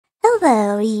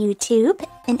Hello, YouTube,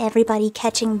 and everybody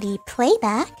catching the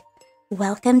playback.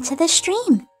 Welcome to the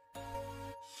stream.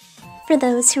 For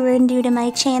those who are new to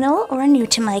my channel or new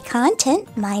to my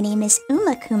content, my name is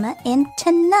Umakuma, and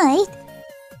tonight,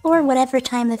 or whatever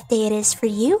time of day it is for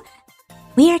you,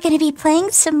 we are going to be playing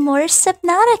some more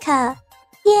Subnautica.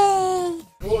 Yay!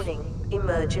 Warning,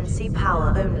 emergency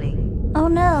power only. Oh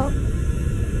no.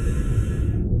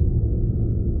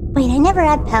 Wait, I never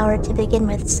had power to begin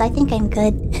with, so I think I'm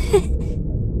good.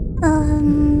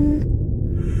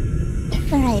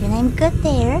 Alright, and I'm good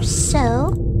there,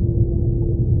 so...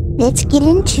 let's get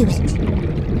into it.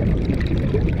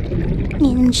 And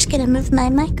I'm just gonna move my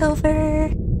mic over.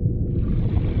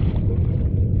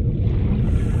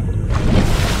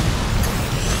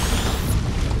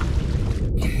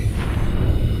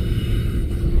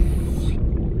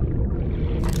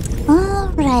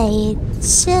 Alright,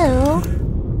 so...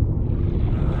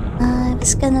 I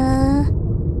was gonna...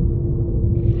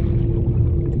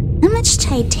 how much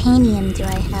titanium do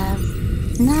I have?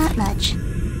 Not much.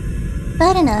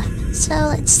 But enough. So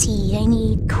let's see, I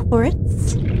need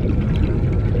quartz.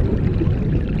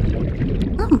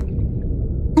 Oh. I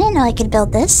didn't know I could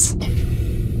build this.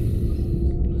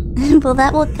 Well,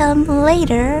 that will come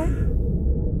later.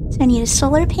 So I need a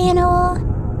solar panel.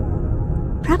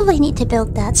 Probably need to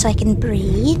build that so I can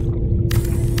breathe.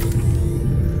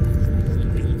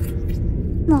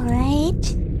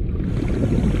 Alright.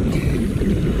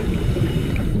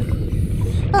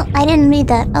 Oh, I didn't read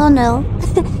that. Oh no.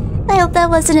 I hope that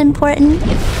wasn't important.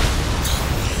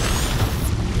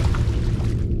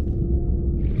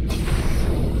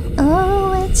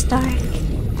 Oh, it's dark.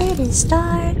 It is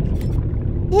dark.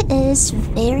 It is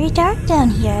very dark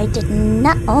down here. I did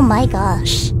not... oh my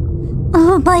gosh.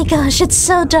 Oh my gosh, it's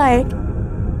so dark.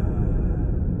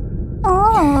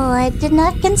 Oh, I did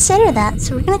not consider that,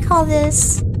 so we're gonna call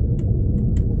this...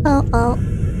 oh,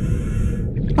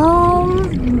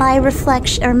 my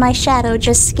reflection, or my shadow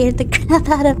just scared the crap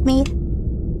out of me.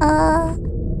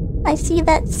 I see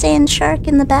that sand shark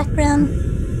in the background.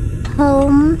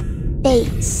 Home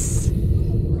base.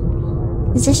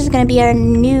 This is gonna be our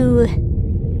new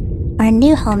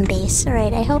home base.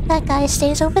 Alright, I hope that guy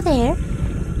stays over there.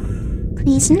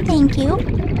 Please and thank you.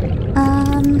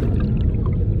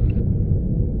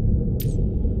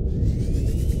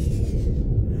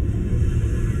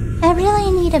 I really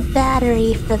need a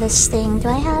battery for this thing. Do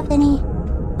I have any?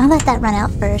 I'll let that run out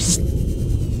first.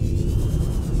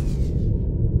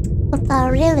 What I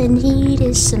really need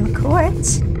is some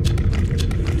quartz.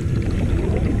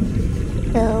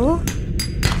 So...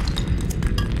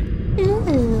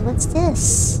 ooh, what's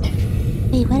this?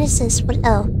 Wait, what is this? What?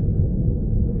 Oh.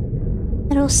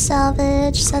 Metal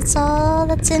salvage, that's all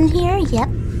that's in here? Yep.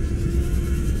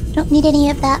 Don't need any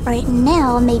of that right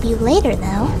now, maybe later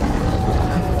though.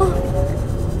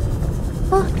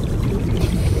 Oh.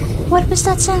 What was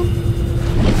that sound?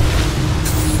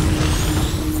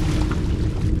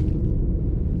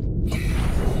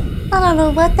 I don't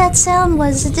know what that sound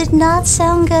was. It did not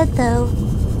sound good though.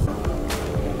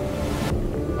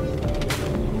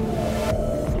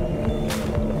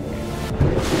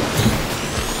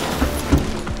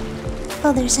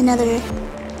 Oh, there's another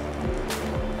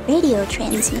radio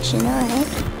transmission, alright.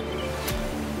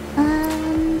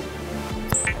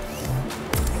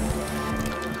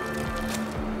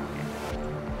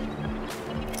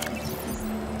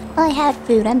 I had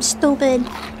food, I'm stupid.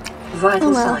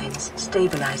 Vital signs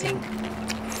stabilizing.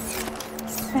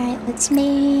 Alright, let's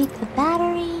make a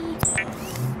battery.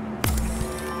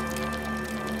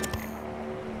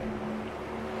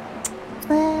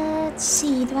 Let's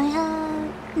see, do I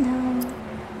have... no.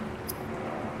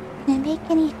 Can I make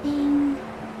anything?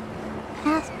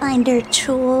 Pathfinder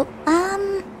tool.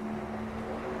 I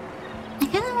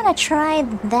kinda wanna try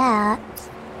that.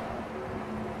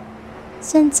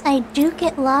 Since I do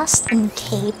get lost in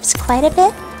caves quite a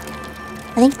bit,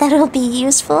 I think that'll be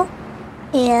useful.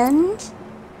 And...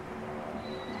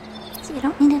 see, I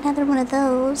don't need another one of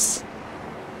those.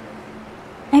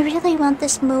 I really want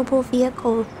this mobile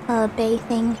vehicle bay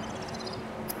thing.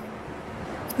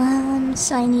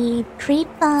 So I need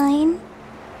grapevine.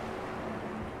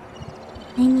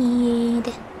 I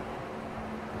need...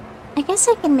 I guess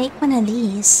I can make one of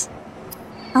these.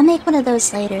 I'll make one of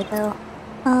those later though.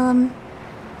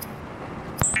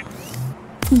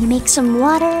 You make some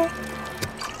water.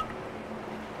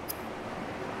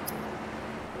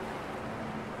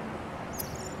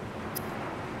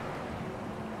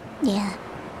 Yeah.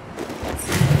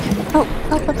 Oh,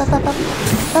 I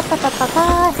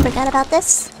forgot about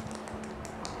this.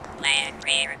 Plan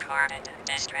pre-recorded.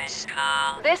 This distress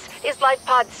call. This is Life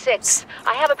Pod 6.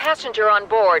 I have a passenger on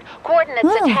board. Coordinates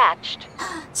Whoa. attached.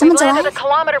 Someone's We've landed alive? a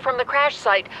kilometer from the crash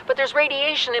site, but there's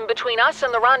radiation in between us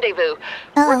and the rendezvous.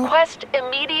 Uh-oh. Request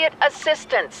immediate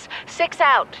assistance. 6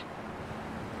 out.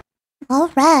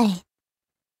 Alright.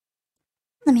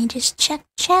 Let me just check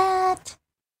chat.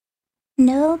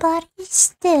 Nobody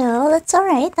still. That's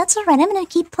alright. That's alright. I'm gonna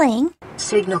keep playing.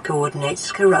 Signal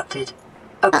coordinates corrupted.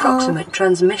 Approximate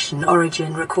transmission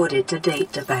origin recorded to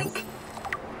data bank.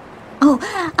 Oh,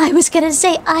 I was gonna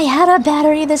say I had a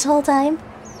battery this whole time.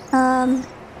 Alright,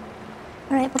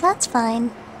 well that's fine.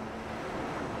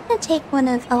 I'm gonna take one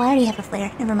of... Oh, I already have a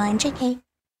flare. Never mind. JK.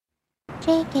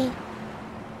 JK.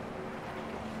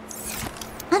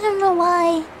 I don't know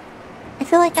why. I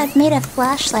feel like I've made a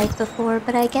flashlight before,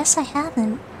 but I guess I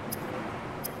haven't.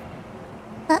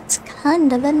 That's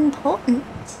kind of important.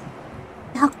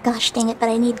 Oh gosh dang it, but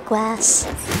I need glass.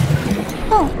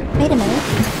 Oh, wait a minute.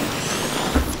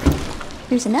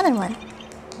 There's another one.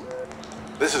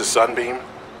 This is Sunbeam.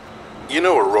 You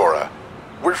know Aurora.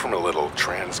 We're from a little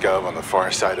transgov on the far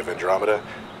side of Andromeda,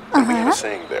 and we have a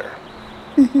saying there.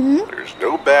 There's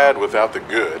no bad without the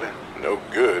good, no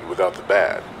good without the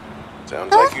bad.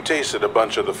 Sounds like you tasted a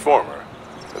bunch of the former,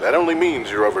 but that only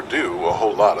means you're overdue a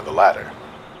whole lot of the latter.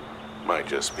 Might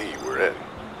just be we're in.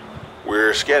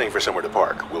 We're scanning for somewhere to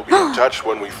park. We'll be in touch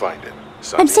when we find it.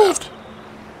 I'm saved!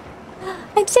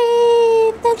 I'm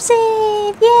saved! I'm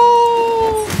saved!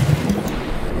 Yay!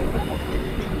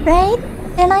 Right?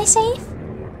 Am I safe?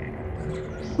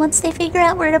 Once they figure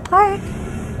out where to park.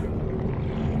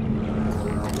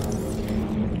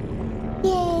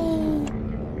 Yay!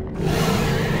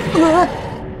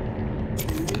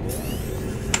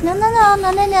 No, no, no,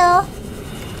 no, no, no.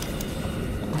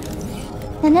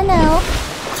 No, no, no.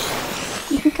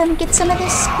 You can come get some of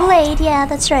this blade. Yeah,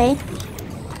 that's right.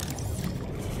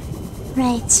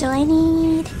 Right, so I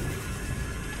need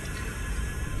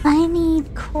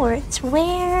quartz.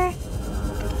 Where?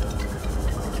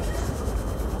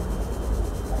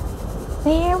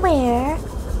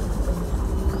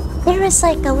 There was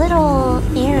like a little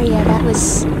area that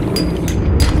was...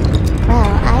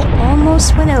 Wow, I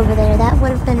almost went over there. That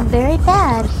would have been very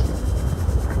bad.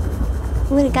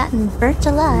 Would have gotten burnt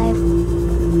alive.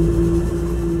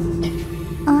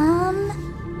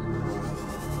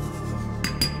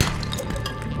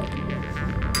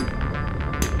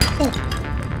 Okay.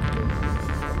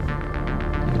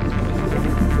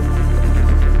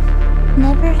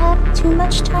 Never have too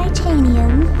much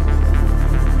titanium.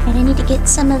 And I need to get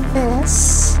some of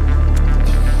this.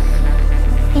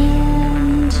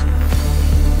 And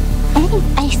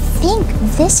I think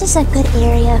this is a good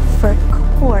area for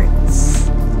quartz.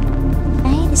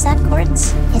 Right? Is that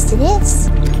quartz? Yes, it is.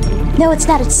 No, it's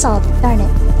not. It's salt. Darn it.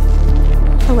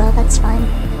 Oh well, that's fine.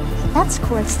 That's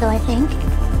quartz, though, I think.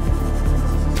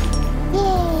 Yay!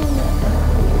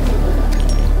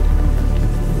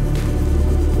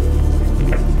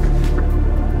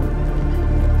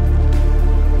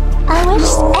 I wish...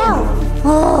 Ow!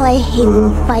 Oh, I hate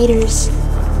spiders.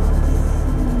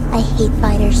 I hate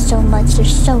spiders so much. They're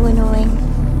so annoying.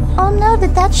 Oh no,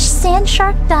 did that sand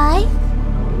shark die?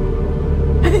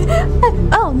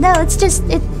 Oh no, it's just...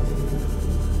 it...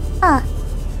 Huh.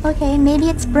 Okay, maybe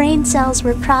its brain cells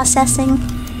were processing.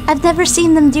 I've never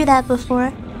seen them do that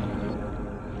before.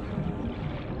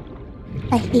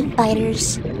 I hate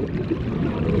spiders.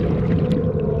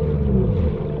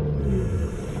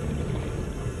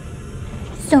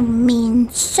 So mean,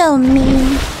 so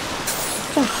mean.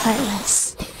 So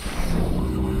heartless.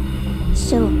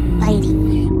 So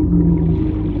bitey.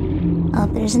 Oh,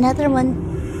 there's another one.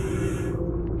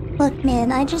 Look,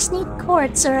 man, I just need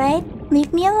quartz, alright?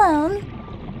 Leave me alone.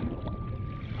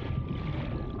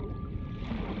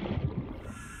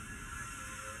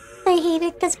 I hate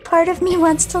it because part of me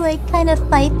wants to, like, kind of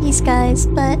fight these guys,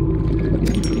 but...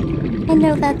 I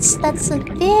know that's a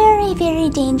very, very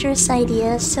dangerous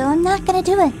idea, so I'm not gonna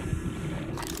do it.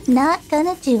 Not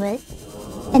gonna do it.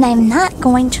 And I'm not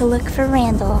going to look for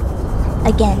Randall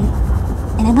again.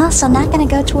 And I'm also not gonna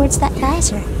go towards that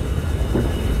geyser.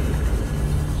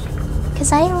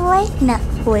 Because I like not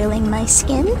boiling my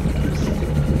skin.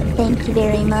 Thank you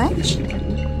very much.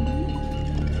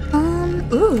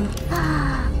 Ooh.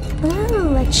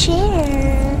 Ooh, a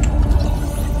chair.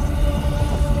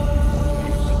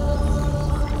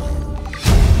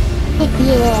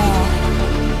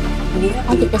 Yeah.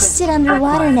 I get to sit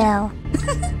underwater now.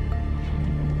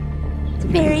 It's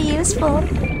very useful.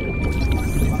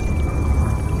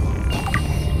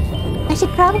 I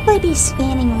should probably be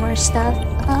scanning more stuff.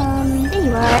 There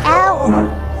you are. Ow!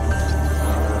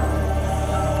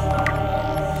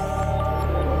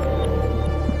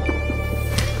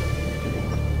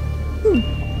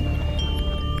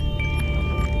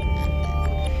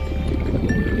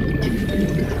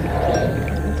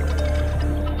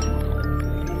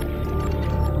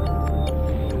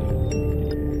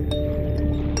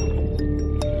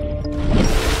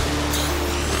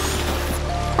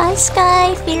 Hi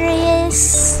Sky,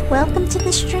 Furious! Welcome to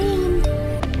the stream!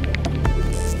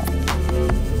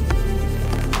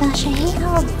 Gosh, I hate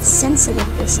how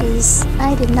sensitive this is.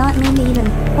 I did not mean to even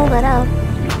pull that out.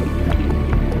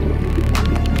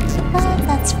 But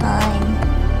that's fine.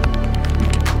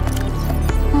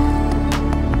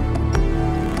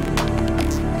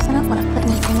 I don't want to put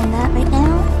anything in that right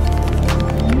now.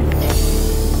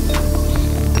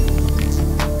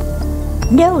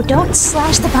 No, don't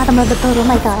slash the bottom of the boat, oh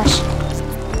my gosh.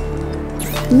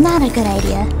 Not a good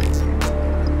idea.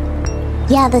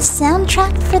 Yeah, the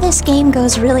soundtrack for this game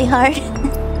goes really hard.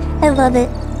 I love it.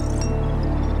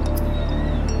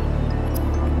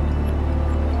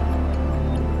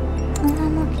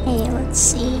 Okay, let's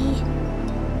see.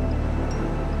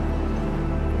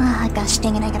 Ah, gosh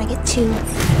dang it, I gotta get two.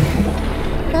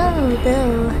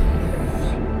 Go.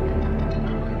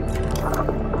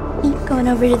 Keep going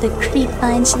over to the creep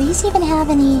vines. Do these even have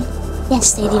any?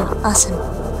 Yes, they do. Awesome.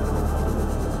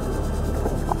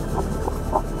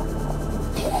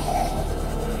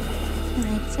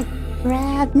 Alright, so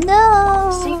grab. No!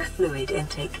 Seek fluid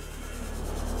intake.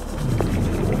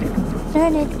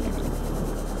 Darn it.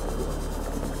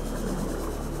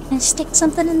 Can I stick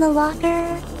something in the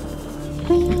locker?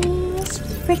 Please?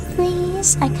 Frick,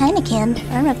 please? I kinda can.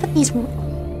 I'm gonna put these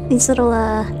little,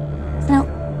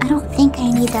 I don't think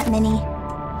I need that many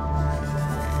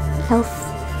health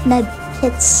med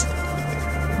kits.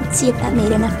 Let's see if that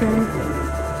made enough room.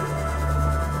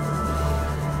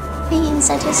 Please,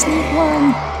 I just need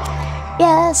one.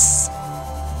 Yes!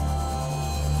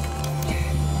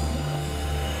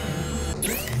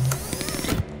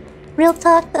 Real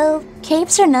talk though,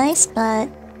 caves are nice, but I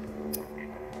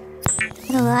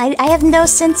don't know, I have no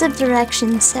sense of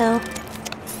direction, so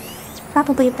it's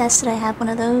probably best that I have one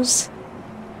of those.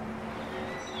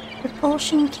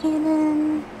 Propulsion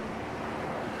cannon. Do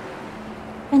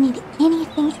I need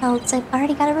anything else? I've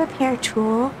already got a repair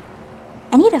tool.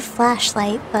 I need a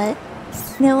flashlight, but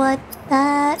you know what?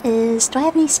 That is... Do I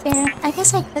have any spare? I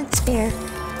guess I could spare.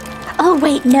 Oh,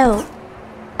 wait, no.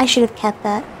 I should have kept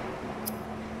that.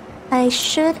 I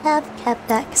should have kept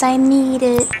that, because I need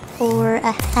it for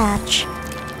a hatch.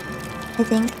 I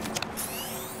think.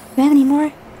 Do I have any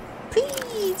more?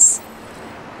 Please!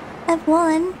 I have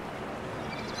one.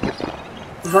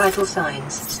 Vital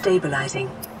signs stabilizing.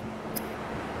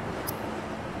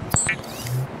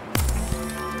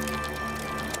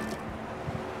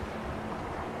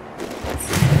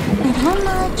 And how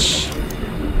much?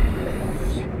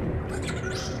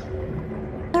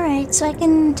 Alright, so I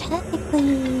can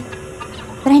technically...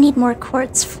 But I need more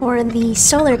quartz for the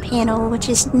solar panel, which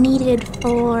is needed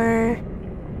for...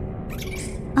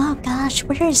 Oh gosh,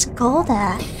 where is gold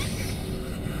at?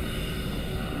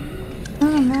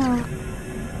 Oh no.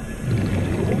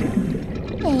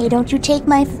 Hey, don't you take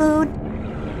my food.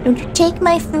 Don't you take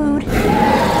my food.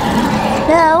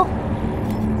 No.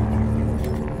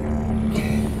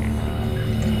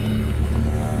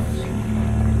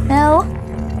 No.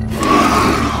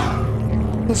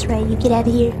 That's right, you get out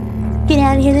of here. Get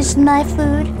out of here, this is my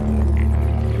food.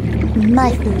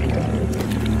 My food.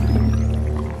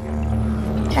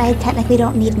 I technically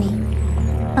don't need any.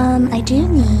 I do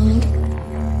need...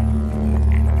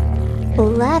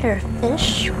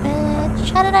 bladderfish,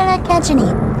 which... How did I not catch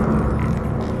any?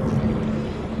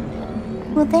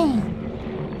 Well, dang.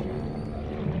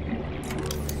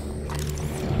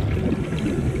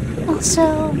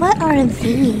 Also, what are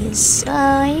these?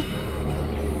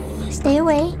 Stay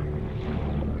away.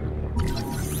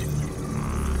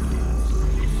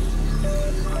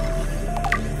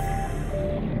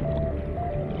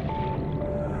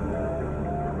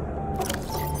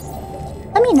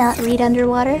 Let me not read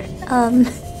underwater.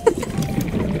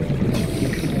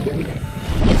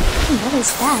 What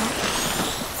is that?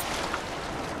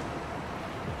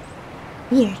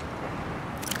 Weird.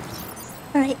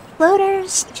 Alright,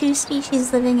 floaters, two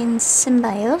species living in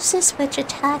symbiosis which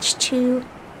attach to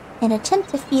and attempt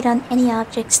to feed on any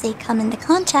objects they come into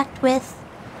contact with.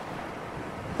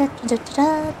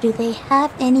 Do they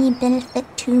have any benefit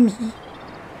to me?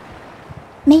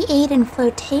 May aid in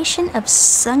flotation of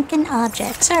sunken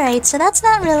objects. Alright, so that's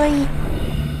not really...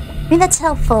 I mean, that's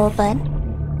helpful, but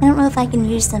I don't know if I can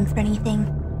use them for anything.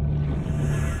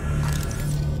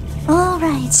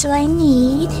 Alright, so I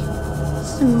need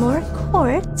some more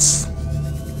quartz.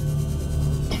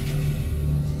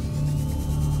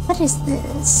 What is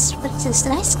this? What is this?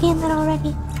 Did I scan that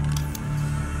already?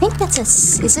 I think that's a...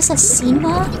 Is this a sea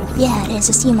moth? Yeah, it is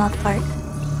a sea moth part.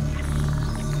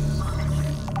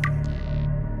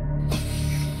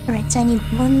 Alright, so I need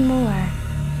one more.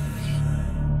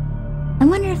 I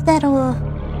wonder if that'll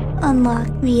unlock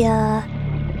the,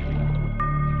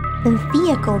 The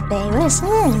vehicle bay. What is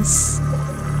this?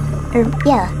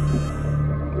 Yeah.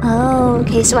 Oh,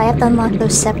 okay, so I have to unlock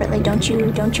those separately. Don't you...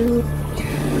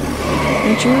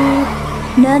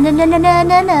 No.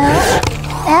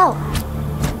 Ow!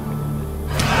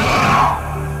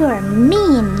 You're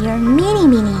mean. You're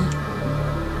meanie.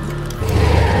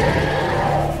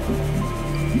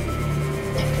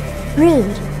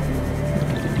 Rude.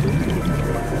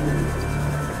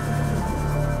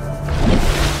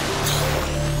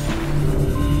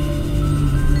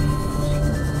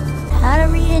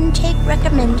 Calorie intake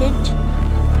recommended.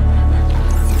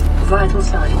 Vital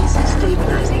signs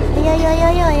stabilizing. Yeah.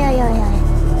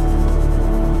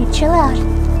 You chill out,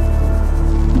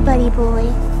 buddy boy.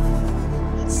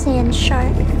 Sand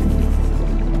shark.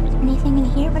 Anything in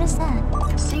here? What is that?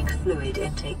 Seek fluid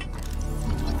intake.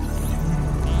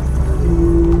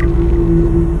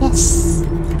 Yes.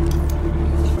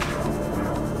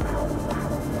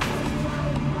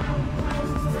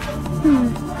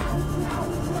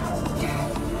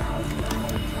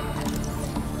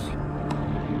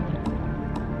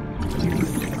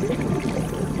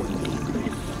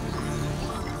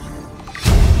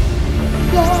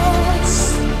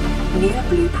 Yes. Near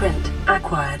blueprint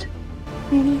acquired.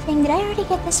 Anything? Did I already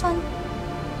get this one?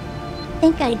 I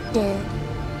think I did.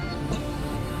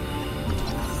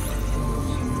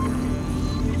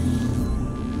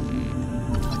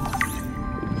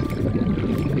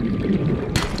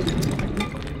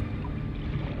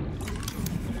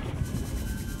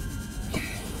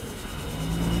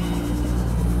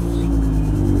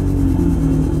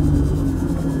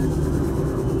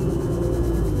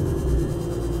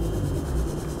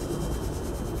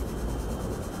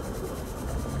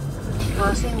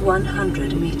 Passing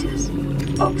 100 meters.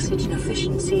 Oxygen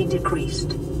efficiency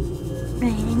decreased.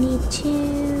 Right, I need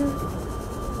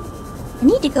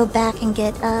to go back and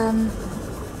get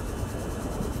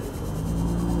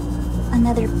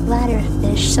another bladder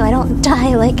fish so I don't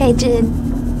die like I did.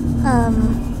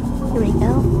 Here we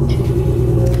go.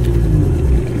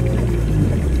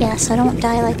 Yeah, so I don't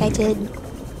die like I did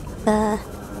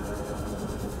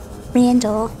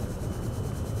Randall.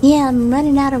 Yeah, I'm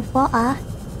running out of water.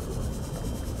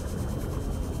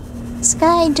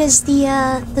 Sky, does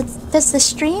the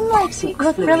stream like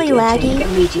look really laggy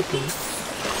immediately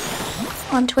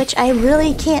on Twitch? I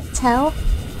really can't tell.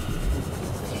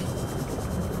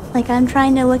 Like, I'm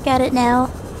trying to look at it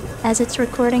now as it's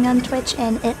recording on Twitch,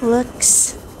 and it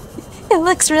looks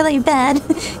really bad.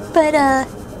 But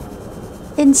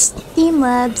in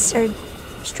Streamlabs, or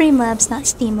Streamlabs, not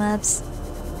Steamlabs.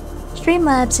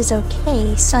 Streamlabs is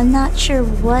okay, so I'm not sure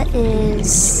what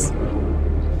is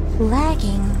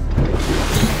lagging.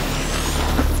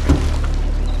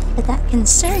 But that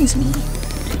concerns me.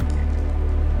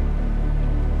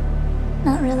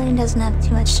 Not really, it doesn't have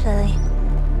too much to...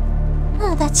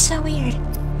 Oh, that's so weird.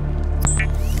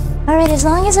 Alright, as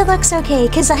long as it looks okay,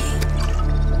 because that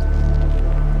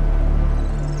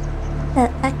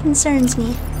concerns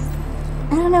me.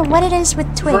 I don't know what it is with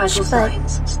Twitch, Vital but...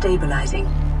 signs stabilizing.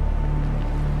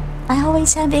 I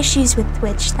always have issues with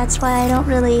Twitch. That's why I don't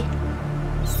really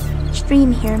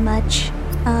stream here much.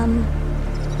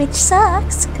 Which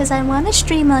sucks, because I want to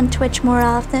stream on Twitch more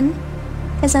often.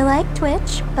 Because I like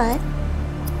Twitch, but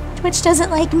Twitch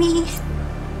doesn't like me.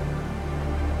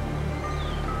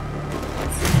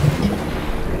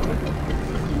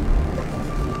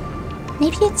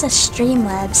 Maybe it's a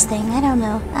Streamlabs thing, I don't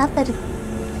know. I'll have to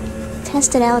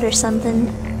test it out or something.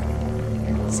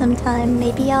 Sometime.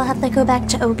 Maybe I'll have to go back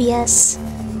to OBS.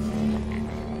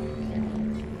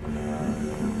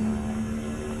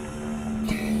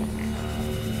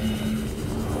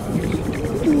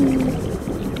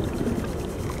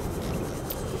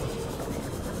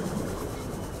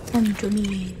 Come to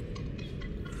me.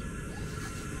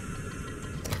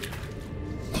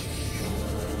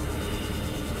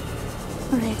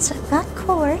 Alright, so I've got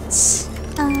quartz.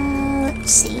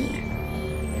 Let's see.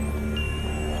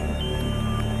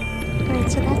 Alright,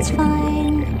 so that's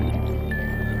fine.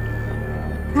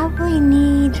 Probably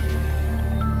need...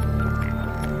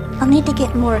 I'll need to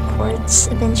get more quartz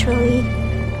eventually.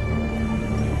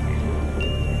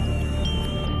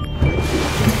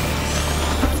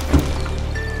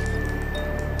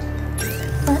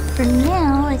 But for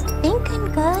now, I think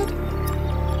I'm good.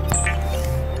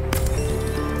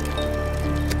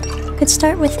 Could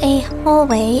start with a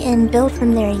hallway and build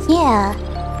from there. Yeah,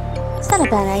 it's not a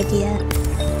bad idea.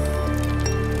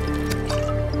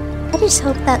 I just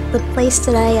hope that the place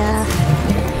that I,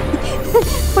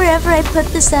 wherever I put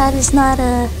this at is not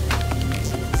a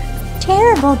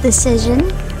terrible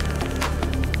decision.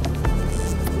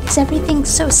 Because everything's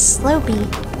so slopey.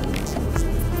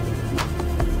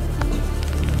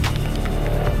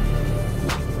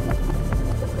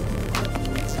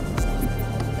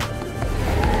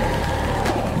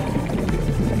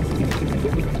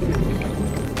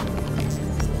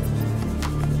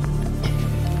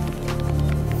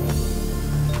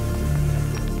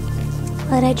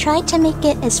 But I tried to make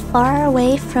it as far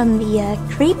away from the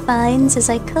creep vines as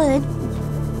I could.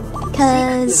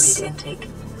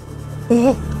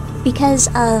 Because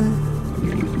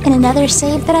in another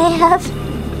save that I have,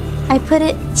 I put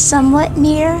it somewhat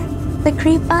near the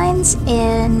creep vines,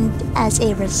 and as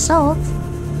a result,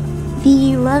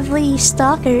 the lovely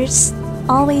stalkers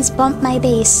always bump my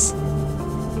base.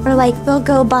 Or like, they'll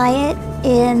go by it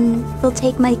and they'll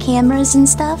take my cameras and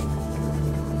stuff,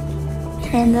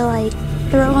 and they'll like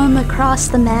throw them across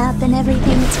the map and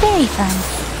everything. It's very fun.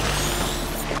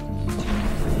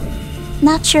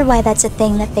 Not sure why that's a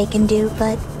thing that they can do,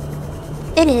 but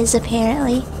it is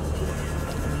apparently.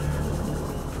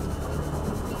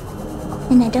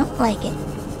 And I don't like it.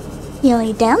 The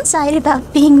only downside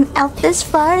about being out this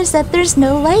far is that there's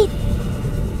no light.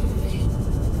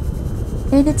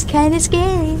 And it's kind of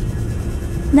scary.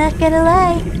 Not gonna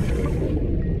lie.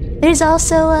 There's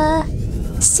also,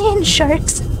 sand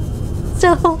sharks.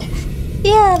 So,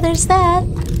 yeah, there's that.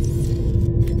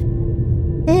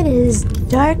 It is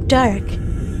dark, dark.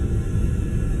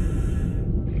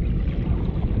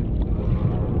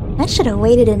 I should have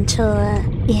waited until,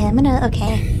 yeah, I'm gonna,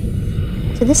 okay.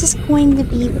 So this is going to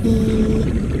be the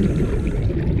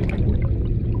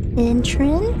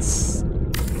entrance.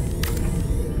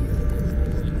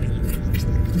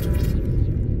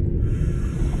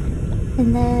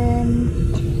 And then...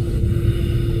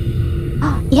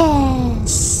 Oh,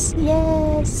 yes!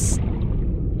 Yes!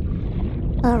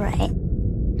 Alright.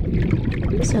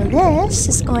 So this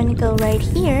is going to go right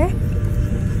here.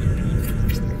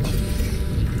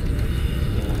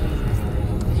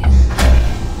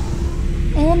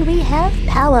 And we have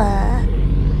power.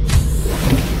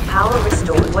 Power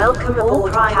restored. Welcome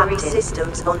aboard. Primary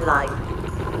systems online.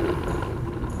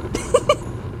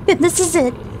 This is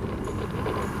it.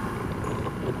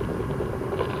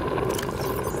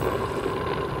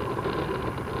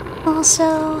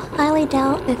 Also, highly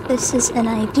doubt if this is an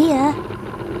idea.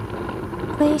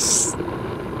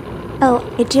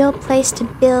 Ideal place to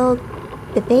build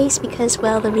the base because,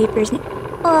 well, the Reapers...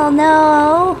 Oh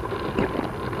no!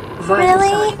 Vital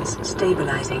Really? signs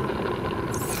stabilizing.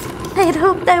 I had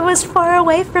hoped I was far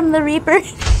away from the Reaper.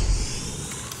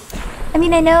 I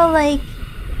mean, I know, like...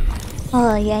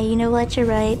 Oh, yeah, you know what? You're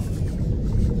right.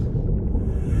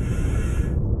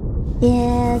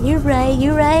 Yeah, you're right,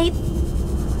 you're right.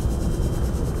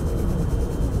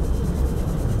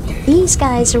 These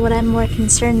guys are what I'm more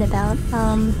concerned about.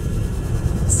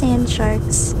 Sand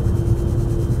sharks.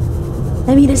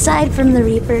 I mean, aside from the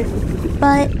Reaper.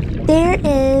 But there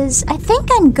is... I think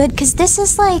I'm good, because this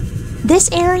is like...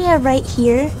 This area right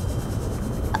here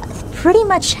pretty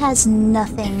much has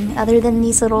nothing other than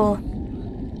these little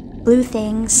blue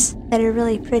things that are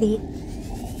really pretty.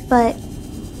 But...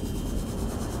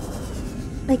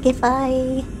 like, if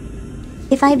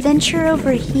I venture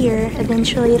over here,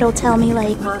 eventually it'll tell me,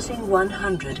 like... Passing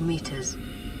 100 meters.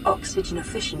 Oxygen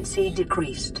efficiency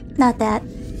decreased. Not that.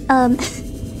 I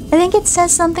think it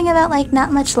says something about, like,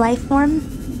 not much life form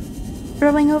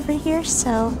growing over here,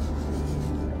 so...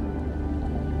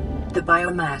 The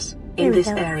biomass in this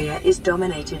area is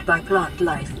dominated by plant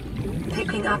life,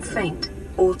 picking up faint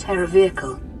Alterra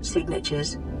vehicle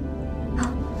signatures.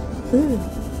 Ooh.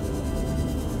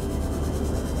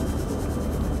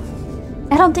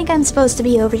 I don't think I'm supposed to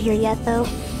be over here yet, though.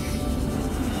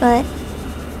 But...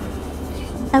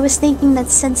 I was thinking that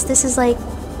since this is, like...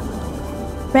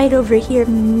 right over here,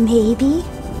 maybe?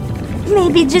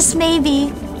 Maybe, just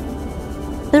maybe...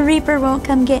 the Reaper won't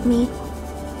come get me.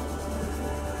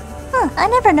 Huh, I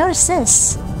never noticed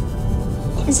this.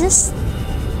 Is this...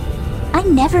 I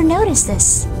never noticed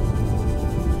this.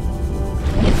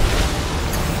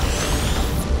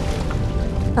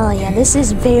 Oh yeah, this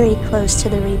is very close to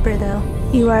the Reaper, though.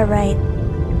 You are right.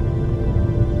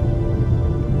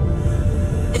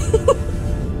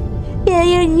 Yeah,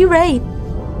 you're right.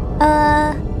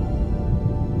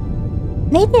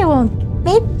 Maybe it won't...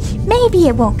 Maybe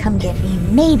it won't come get me.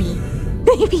 Maybe.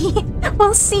 Maybe.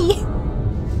 We'll see.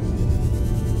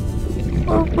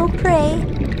 We'll pray.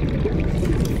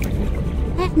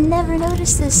 I've never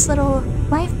noticed this little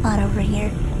life pod over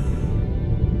here.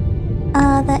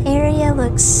 The area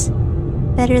looks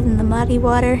better than the muddy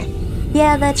water.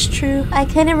 Yeah, that's true. I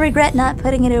kind of regret not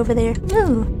putting it over there.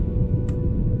 Ooh.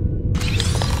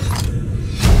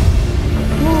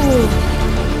 Ooh.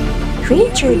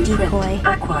 Creature decoy.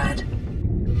 Acquired.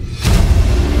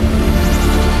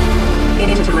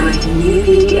 Integrating new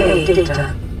PDA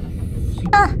data.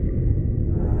 Ah.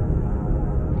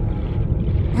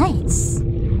 Nice.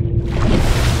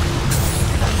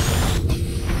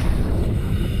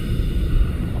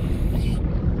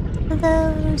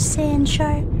 Hello, sand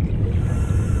shark.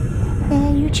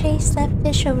 Yeah, you chase that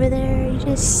fish over there. You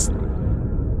just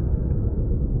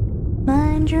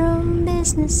mind your own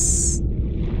business.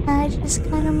 I just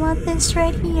kind of want this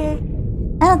right here.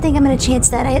 I don't think I'm gonna chance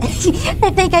that. I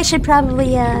think I should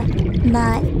probably,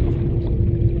 not.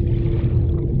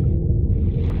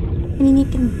 I mean, you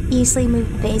can easily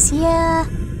move the base. Yeah,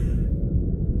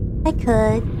 I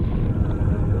could.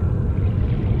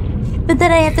 But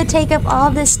then I have to take up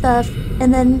all this stuff,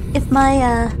 and then if my,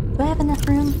 do I have enough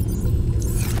room?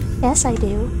 Yes, I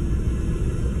do.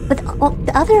 But the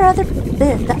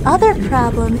other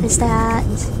problem is that,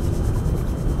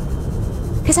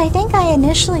 because I think I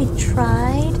initially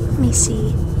tried. Let me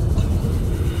see.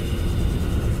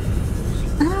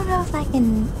 I don't know if I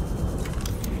can.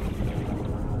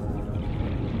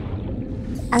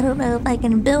 I don't know if I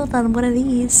can build on one of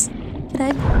these. Can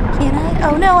I? Can I?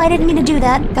 Oh no, I didn't mean to do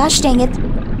that. Gosh dang it.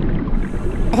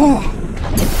 Ugh.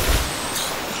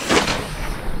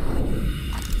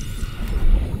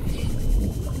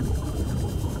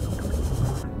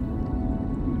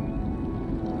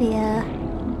 Yeah.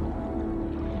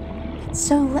 It's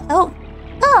so. Oh!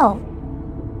 Oh!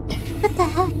 What the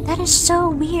heck? That is so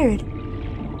weird.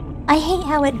 I hate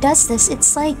how it does this.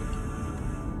 It's like.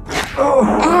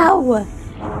 Ow!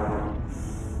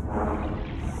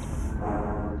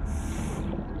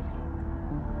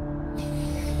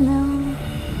 No.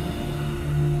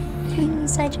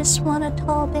 Please, I just want a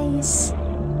tall base.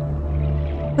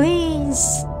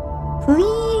 Please.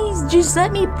 Please, just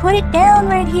let me put it down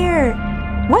right here.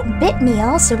 What bit me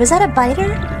also? Was that a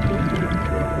biter?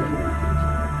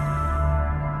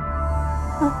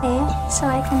 Okay, so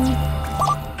I can...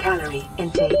 Calorie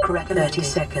intake 30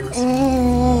 seconds.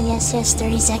 Yes,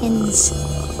 30 seconds.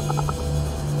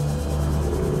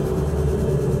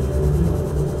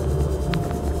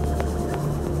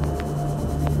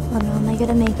 Oh no, am I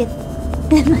gonna make it?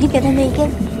 Am I gonna make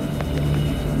it?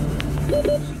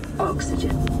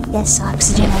 Oxygen. Yes,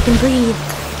 oxygen, I can breathe.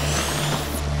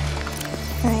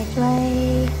 Alright, do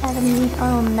I have any...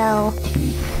 Oh no.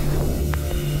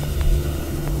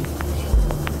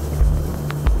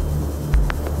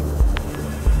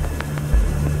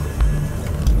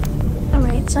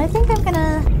 Alright, so I think I'm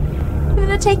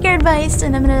gonna take your advice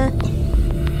and I'm gonna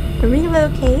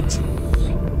relocate.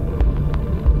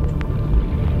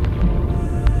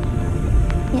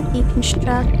 Can't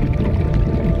deconstruct.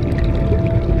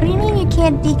 What do you mean you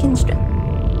can't deconstruct?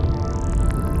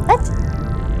 What?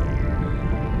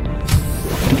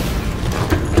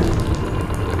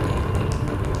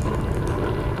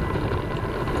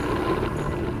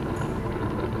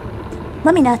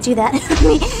 Let me not do that.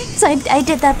 So I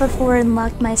did that before and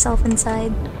locked myself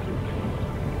inside.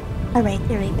 Alright,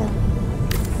 there we go.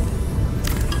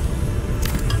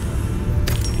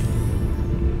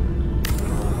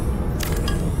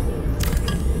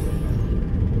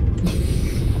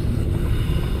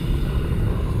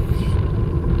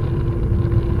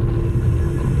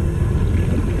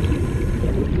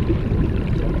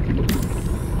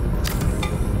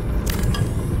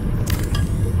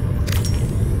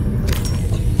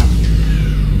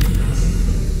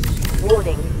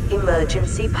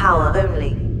 Emergency power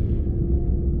only.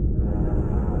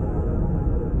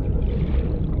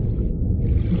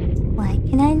 Why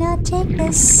can I not take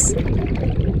this?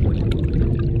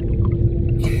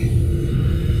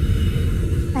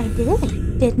 I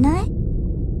did, didn't I?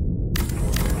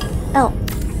 Oh.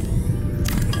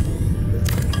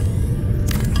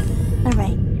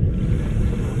 Alright.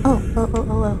 Oh.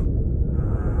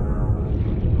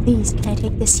 Please, can I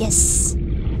take this? Yes.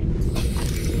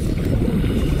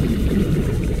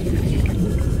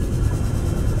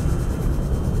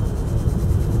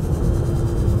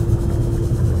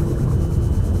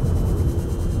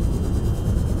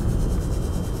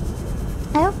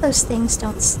 Those things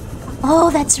don't. Oh,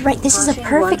 that's right. This is a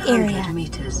perfect area.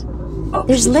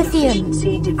 There's lithium,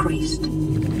 decreased.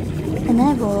 and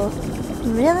I will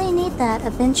really need that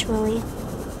eventually. –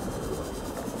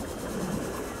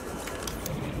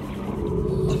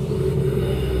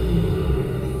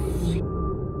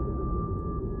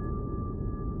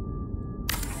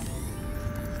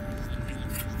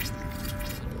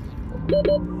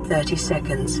 30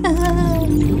 seconds. Alright,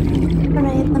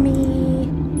 let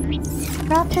me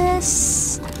drop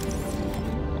this.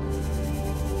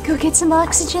 Go get some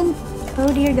oxygen.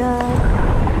 Oh dear God.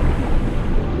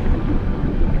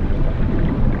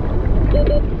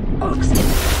 Oxygen.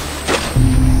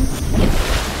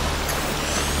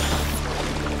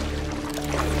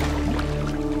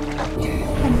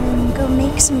 And then go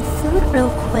make some food real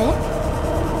quick.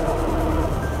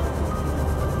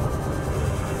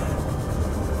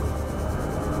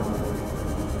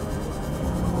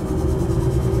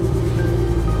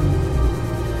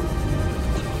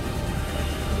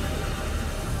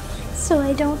 so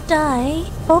I don't die.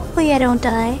 Hopefully I don't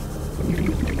die.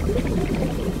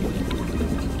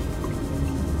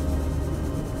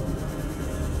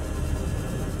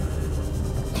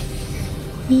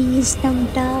 Please don't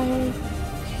die.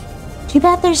 Too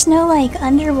bad there's no, like,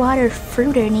 underwater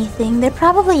fruit or anything. There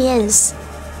probably is,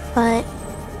 but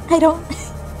I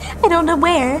don't know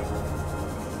where.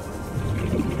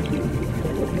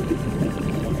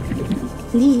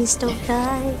 Please don't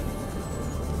die.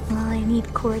 Oh, I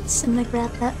need quartz. I'm gonna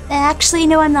grab that. Actually,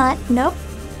 no, I'm not. Nope.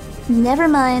 Never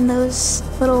mind. Those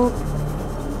little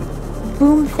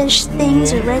boomfish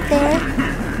things are right there.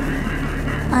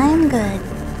 I'm good.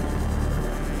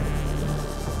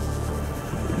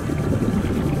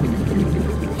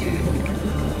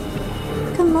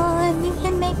 Come on, you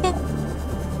can make it.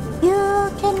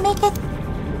 You can make it.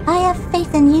 I have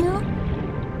faith in you.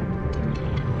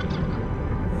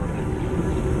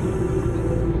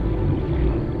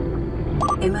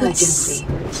 Emergency.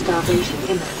 Starvation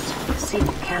imminent. Seek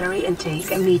calorie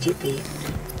intake immediately.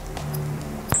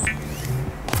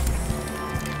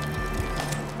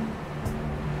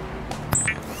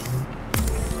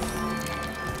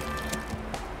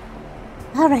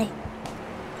 Alright.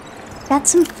 Got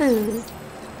some food.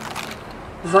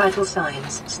 Vital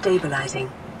signs stabilizing.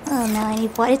 Oh, now I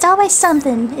need water. It's always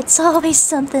something. It's always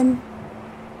something.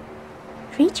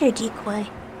 Creature decoy.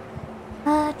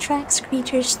 Tracks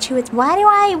creatures to its... Why do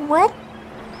I... What?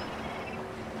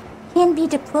 Can be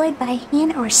deployed by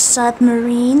hand or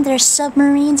submarine. There's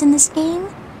submarines in this game.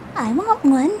 I want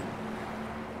one.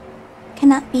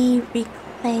 Cannot be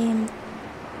reclaimed.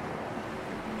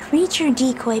 Creature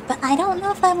decoy, but I don't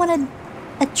know if I want to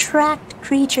attract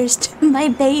creatures to my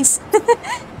base.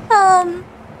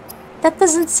 That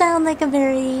doesn't sound like a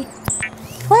very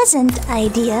pleasant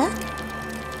idea.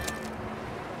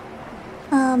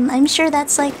 I'm sure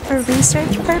that's like for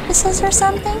research purposes or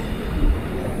something.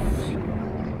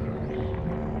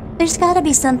 There's gotta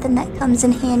be something that comes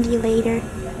in handy later.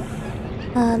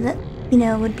 That, you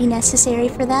know, would be necessary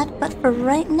for that, but for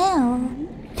right now,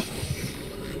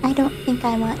 I don't think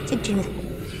I want to do that.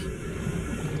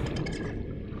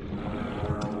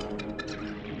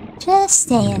 Just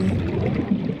saying.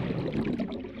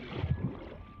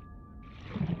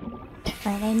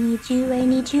 Right, I need you, I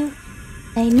need you,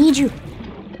 I need you.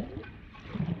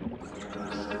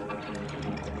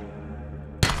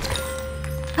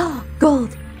 Oh,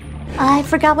 gold! I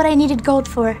forgot what I needed gold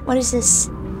for. What is this?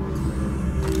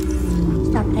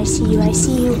 Stop it, I see you, I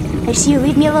see you, I see you,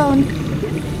 leave me alone.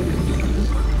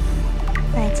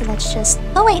 Alright, so that's just...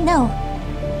 Oh wait, no!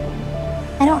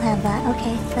 I don't have that.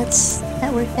 Okay,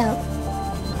 that worked out.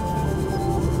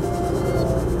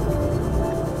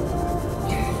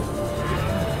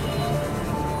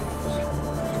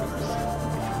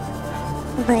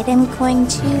 Right, I'm going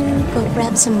to go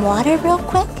grab some water real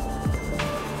quick.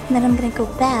 And then I'm gonna go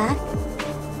back.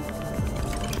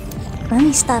 Let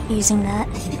me stop using that.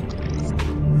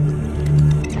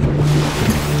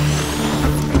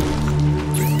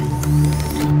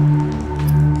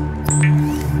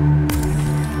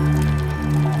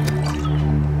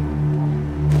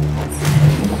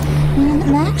 And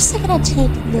I'm actually gonna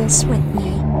take this with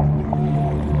me.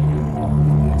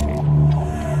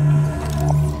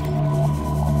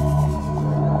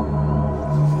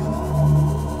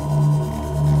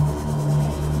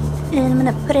 And I'm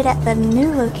gonna put it at the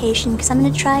new location because I'm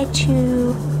gonna try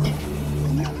to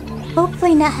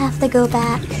hopefully not have to go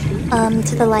back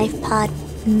to the life pod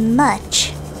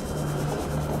much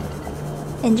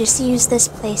and just use this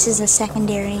place as a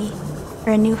secondary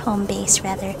or a new home base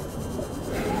rather.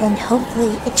 And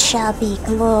hopefully it shall be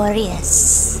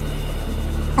glorious.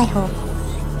 I hope.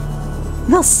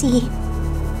 We'll see.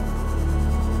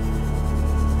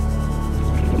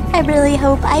 I really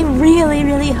hope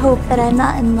that I'm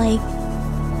not in, like,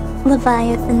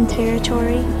 Leviathan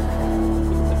territory.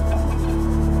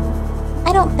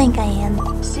 I don't think I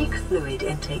am. Seek fluid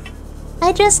intake.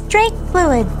 I just drank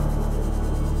fluid.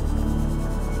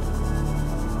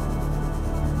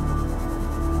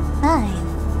 Fine.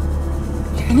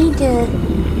 I need to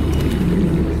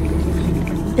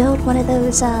build one of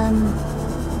those,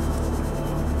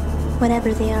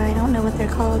 whatever they are, I don't know what they're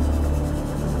called.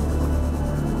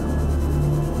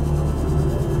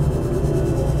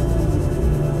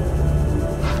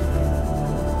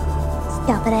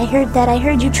 Yeah, but I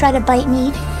heard you try to bite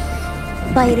me.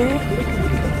 Biter.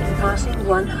 Passing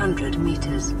 100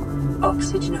 meters.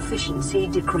 Oxygen efficiency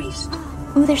decreased.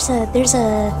 Ooh, there's a...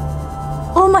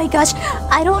 Oh my gosh,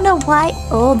 I don't know why...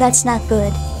 Oh, that's not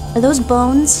good. Are those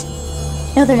bones?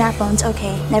 No, they're not bones.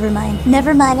 Okay, never mind.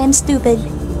 Never mind, I'm stupid.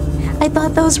 I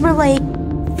thought those were like...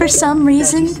 For some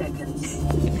reason... 30 seconds.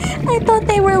 I thought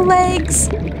they were legs.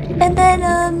 And then,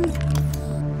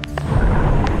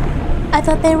 I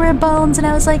thought they were bones, and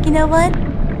I was like, you know what?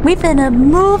 We finna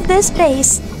move this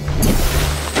base.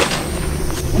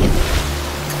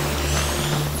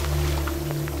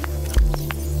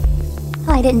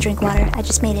 Oh, I didn't drink water. I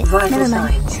just made it. Never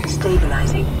mind. Signs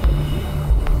stabilizing.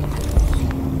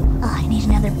 Oh, I need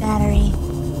another battery.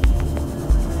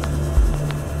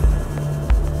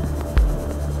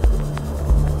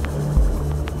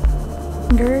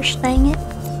 Gosh dang it.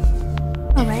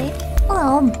 Alright.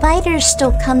 Well, biters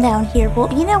still come down here. Well,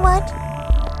 you know what?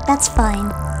 That's fine.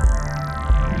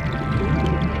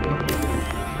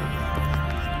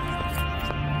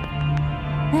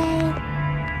 Right.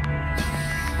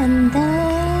 And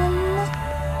then...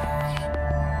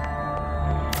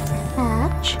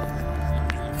 hatch.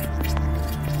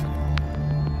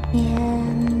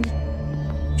 And...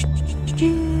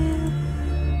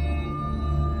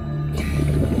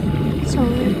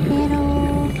 solar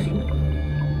panel.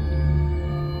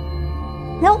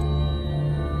 Nope.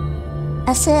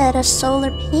 I said a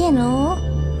solar panel.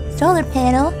 Solar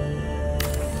panel.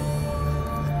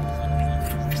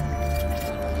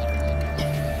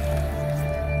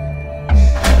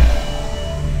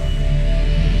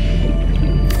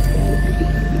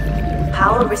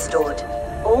 Power restored.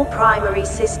 All primary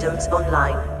systems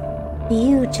online.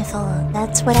 Beautiful.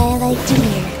 That's what I like to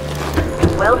hear.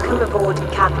 Welcome aboard,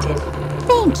 Captain.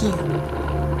 Thank you.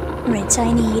 Alright, so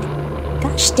I need...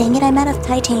 Gosh dang it, I'm out of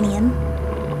titanium.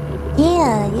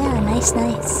 Yeah, nice.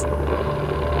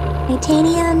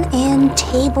 Titanium and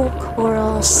table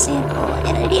coral sample.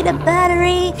 And I need a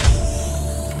battery.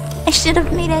 I should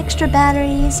have made extra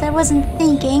batteries. I wasn't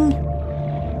thinking.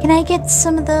 Can I get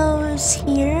some of those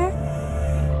here?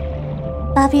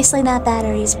 Obviously not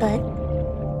batteries, but...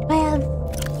 do I have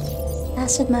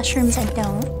acid mushrooms? I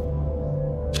don't.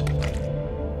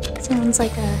 Sounds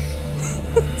like a...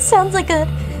 sounds like a...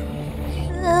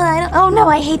 oh no,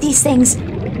 I hate these things.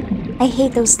 I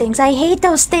hate those things. I hate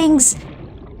those things!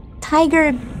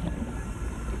 Tiger...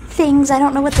 things. I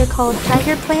don't know what they're called.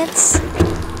 Tiger plants?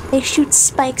 They shoot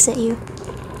spikes at you.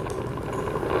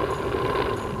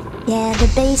 Yeah,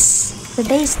 the base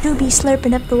do be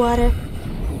slurping up the water.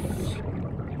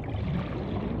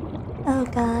 Oh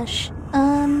gosh.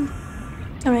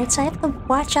 Alright, so I have to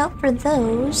watch out for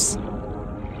those.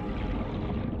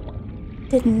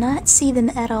 Did not see them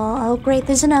at all. Oh great,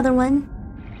 there's another one.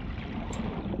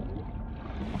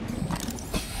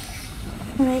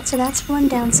 Alright, so that's one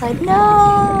downside.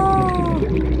 No!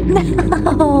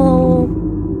 No!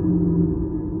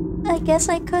 I guess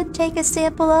I could take a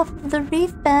sample off of the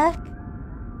reef back.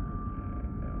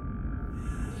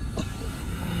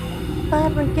 If I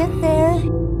ever get there.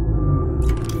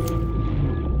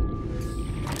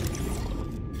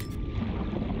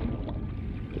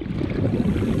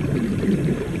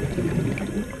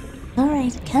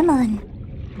 Alright, come on.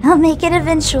 I'll make it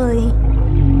eventually.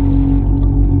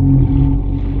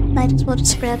 Might as well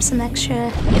just grab some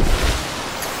extra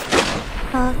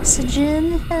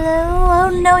oxygen. Hello? Oh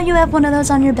no, you have one of those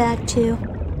on your back too.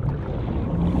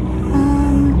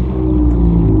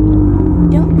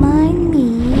 Don't mind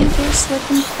me, just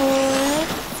looking for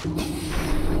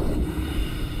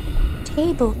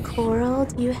table coral.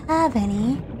 Do you have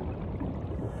any?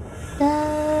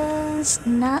 Does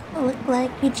not look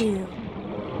like you do.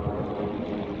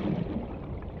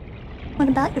 What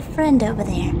about your friend over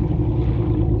there?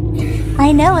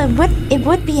 I know, it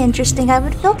would be interesting. I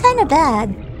would feel kind of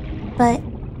bad, but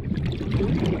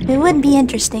it would be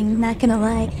interesting, not gonna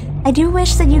lie. I do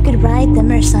wish that you could ride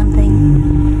them or something.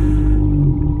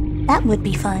 That would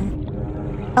be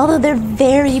fun. Although they're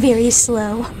very, very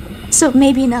slow. So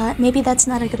maybe not. Maybe that's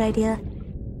not a good idea.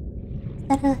 Is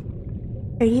that a...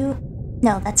 are you...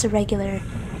 no, that's a regular...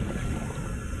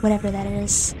 whatever that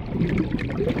is.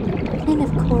 What kind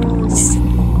of corals?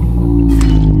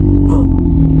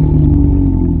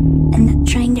 I'm not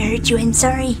trying to hurt you, I'm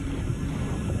sorry.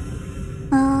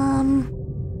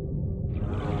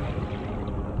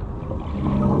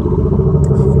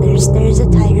 Oh, there's a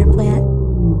tiger plant.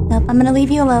 Nope, I'm gonna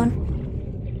leave you alone.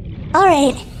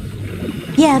 Alright.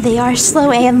 Yeah, they are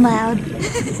slow and loud.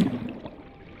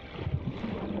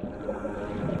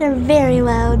 They're very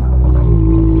loud.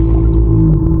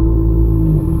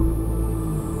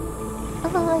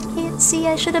 Oh, I can't see.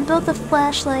 I should have built a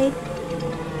flashlight.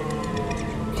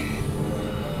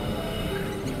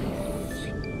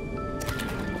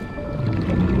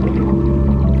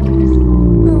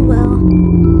 Oh well.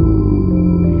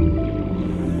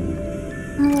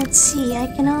 Let's see. I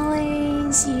can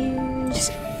always use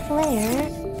flare.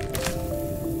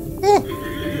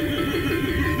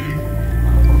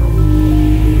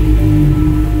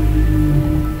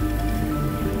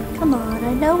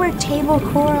 know where table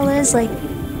coral is like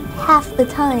half the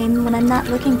time when I'm not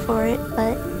looking for it,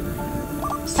 but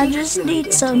I just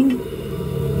need some.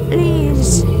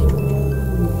 Please.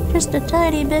 Just a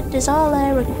tiny bit is all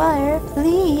I require,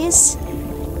 please.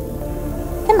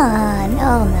 Come on.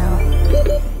 Oh no.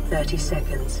 30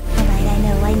 seconds. Alright,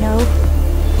 I know.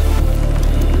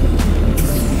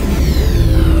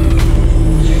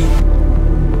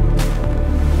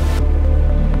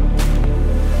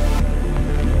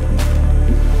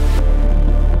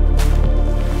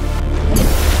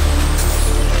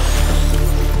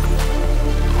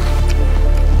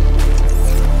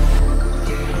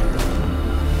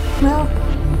 Well,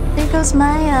 there goes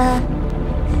my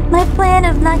plan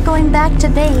of not going back to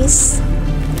base.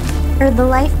 Or the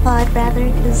life pod, rather,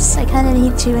 because I kind of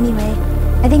need to anyway.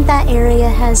 I think that area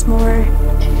has more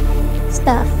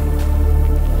stuff.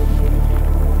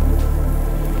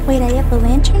 Wait, I have a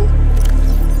lantern?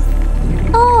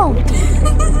 Oh!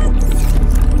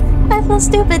 I feel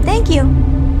stupid, thank you!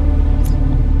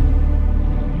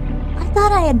 I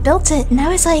thought I had built it, and I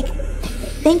was like,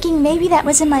 thinking maybe that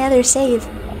was in my other save.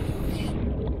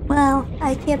 Well,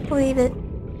 I can't believe it.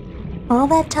 All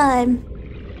that time.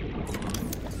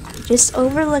 Just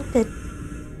overlooked it.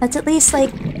 That's at least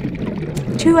like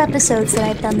 2 episodes that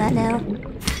I've done that now,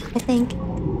 I think.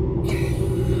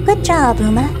 Good job,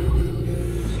 Uma.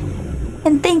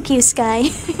 And thank you, Sky.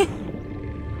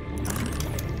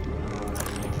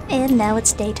 And now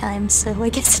it's daytime, so I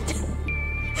guess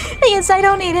I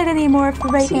don't need it anymore for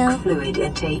right now. Seek fluid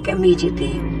intake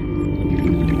immediately.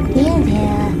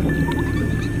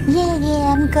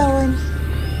 Yeah, I'm going.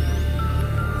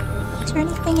 Is there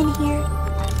anything in here?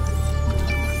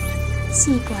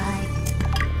 Sea glide.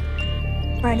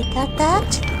 Already got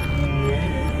that.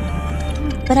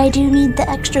 But I do need the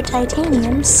extra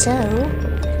titanium, so...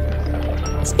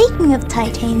 Speaking of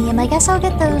titanium, I guess I'll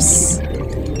get those...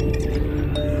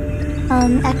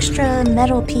 extra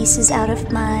metal pieces out of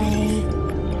that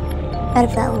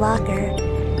locker.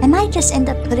 I might just end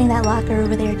up putting that locker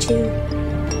over there, too.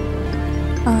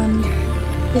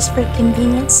 Just for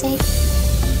convenience sake.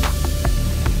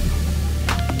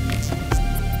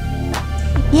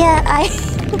 Yeah, I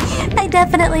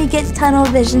definitely get tunnel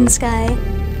vision, Sky.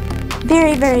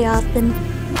 Very, very often.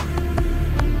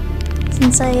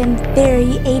 Since I am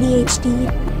very ADHD.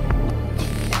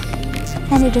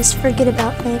 Kinda just forget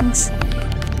about things.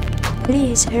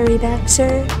 Please hurry back,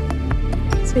 sir.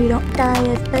 So you don't die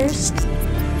of thirst.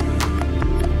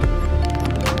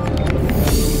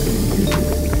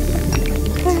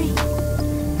 Hurry.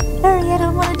 Hurry, I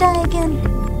don't want to die again.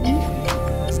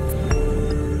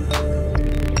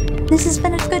 This has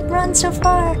been a good run so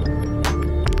far.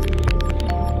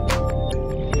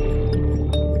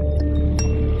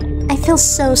 I feel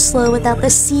so slow without the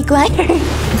sea glider.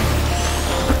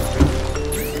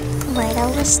 Right, I'll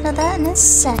listen to that in a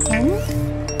second.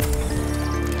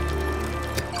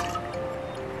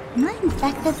 Am I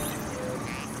infected?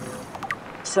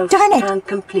 Self-scan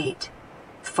complete.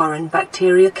 Foreign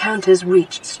bacteria counters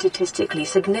reached statistically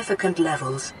significant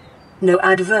levels. No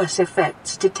adverse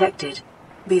effects detected.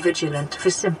 Be vigilant for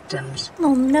symptoms.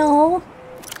 Oh no.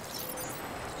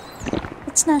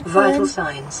 It's not Vital good.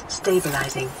 signs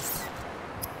stabilizing.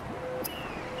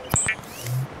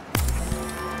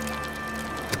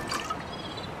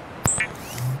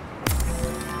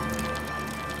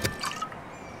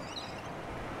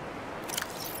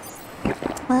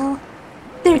 Well,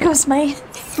 there goes my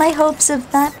hopes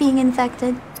of not being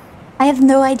infected. I have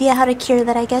no idea how to cure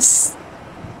that. I guess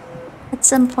at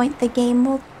some point the game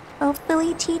will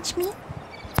hopefully teach me.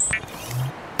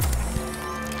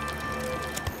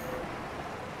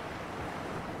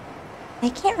 I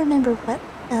can't remember what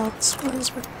else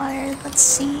was required. Let's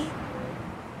see.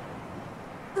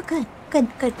 Oh, good,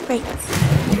 great.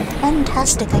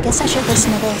 Fantastic. I guess I should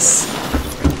listen to this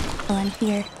while I'm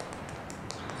here.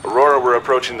 Aurora, we're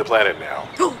approaching the planet now.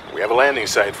 We have a landing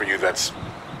site for you that's...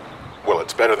 well,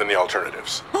 it's better than the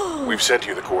alternatives. We've sent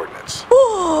you the coordinates.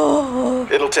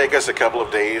 It'll take us a couple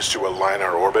of days to align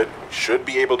our orbit. We should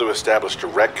be able to establish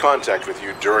direct contact with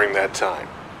you during that time.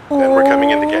 Then we're coming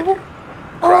in to get you.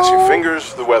 Cross your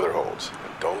fingers, the weather holds.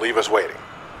 And don't leave us waiting.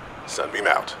 Sunbeam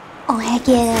out. Oh, heck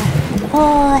yeah.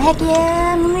 Oh, heck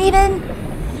yeah, I'm leaving.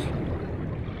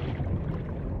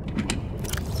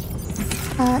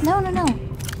 No.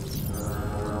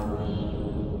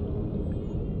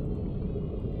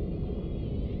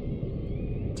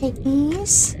 Take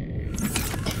these.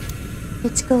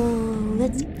 Let's go.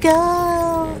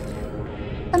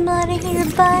 I'm out of here.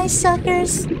 Bye,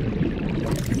 suckers.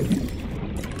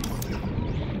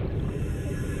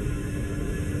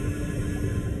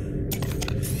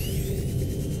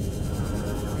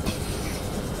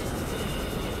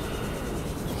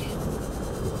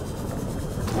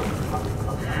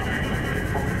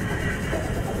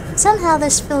 Somehow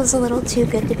this feels a little too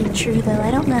good to be true, though. I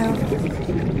don't know.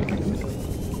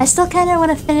 I still kind of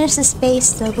want to finish this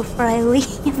base, though, before I leave.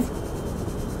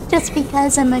 Just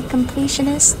because I'm a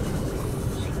completionist.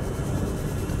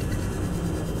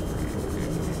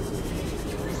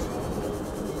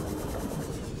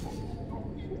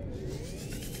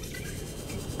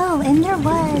 Oh, and there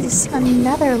was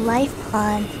another life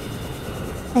pod.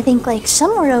 I think, like,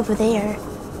 somewhere over there.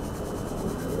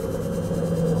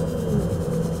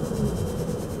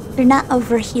 They're not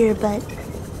over here, but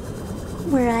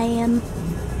where I am.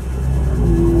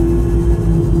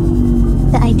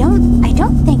 But I don't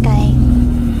think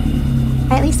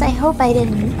or at least I hope I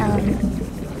didn't,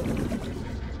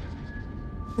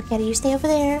 look at it, you stay over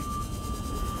there.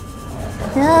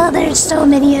 Oh, there's so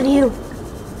many of you.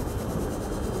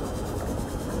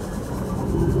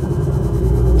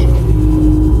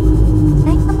 Can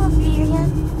I come over here yet?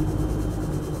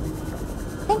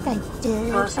 I think I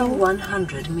did. Passing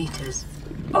 100 meters.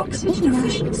 Oxygen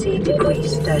efficiency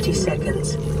decreased 30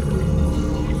 seconds.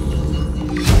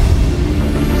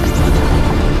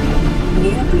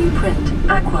 New blueprint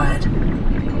acquired.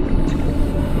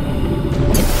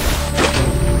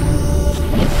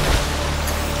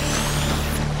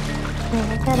 I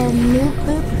got a new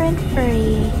blueprint for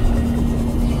a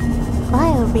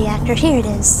bioreactor. Here it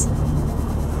is.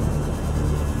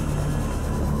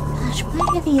 Gosh, why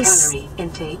are these Calorie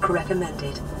intake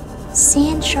recommended.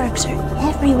 sand sharks are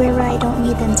everywhere where I don't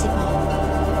need them to be?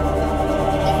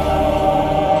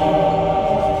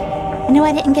 I know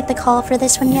I didn't get the call for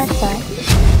this one yet, but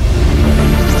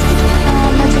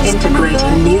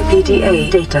integrating new PDA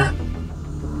data.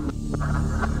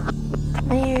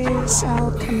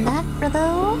 I'll come back for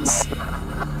those.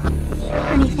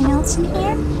 Anything else in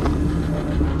here?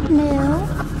 No.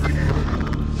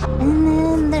 And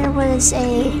then there was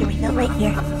here we go, right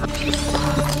here.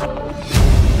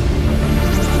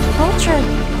 Ultra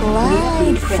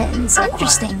glide fins.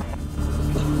 Interesting.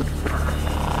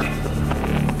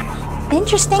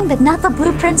 Interesting, but not the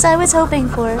blueprints I was hoping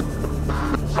for.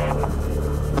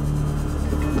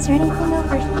 Is there anything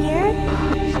over here?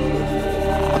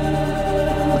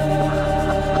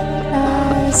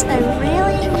 I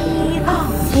really need... Oh,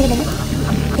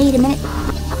 wait a minute.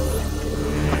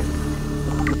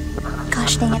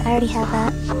 Gosh dang it, I already have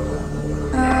that.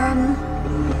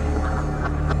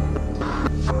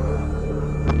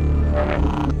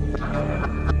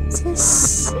 Is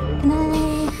this... Can I...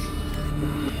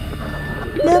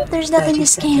 Nope, there's nothing to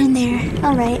scan in there.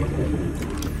 Alright.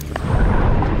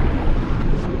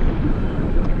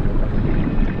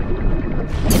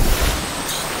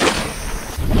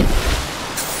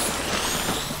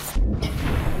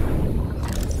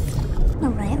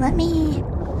 Let me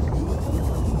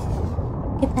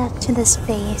get back to this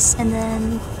base, and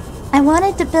then I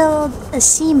wanted to build a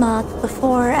Seamoth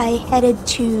before I headed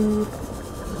to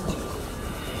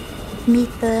meet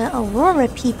the Aurora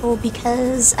people,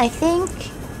 because I think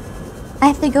I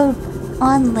have to go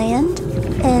on land,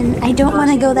 and I don't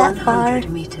want to go that far.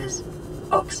 Meters.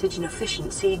 Oxygen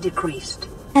efficiency decreased.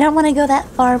 I don't want to go that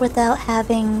far without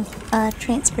having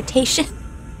transportation.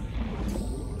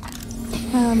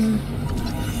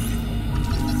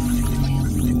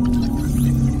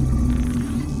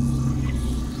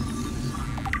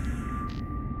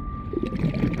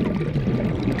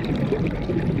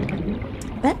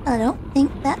 But I don't think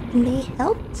that can be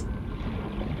helped.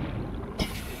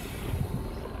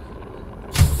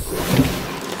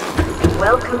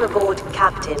 Welcome aboard,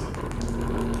 Captain.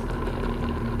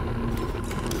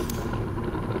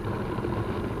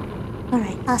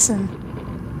 Alright, awesome.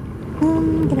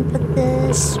 I'm gonna put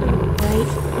this right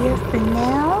here for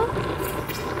now.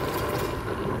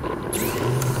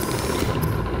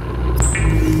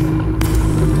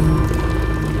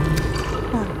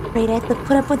 Oh, great, I have to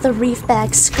put up with the reef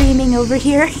bag screaming over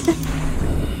here.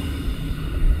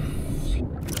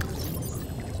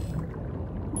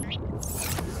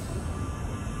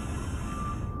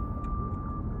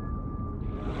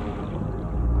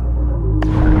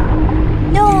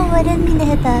 No, I didn't mean to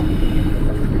hit that.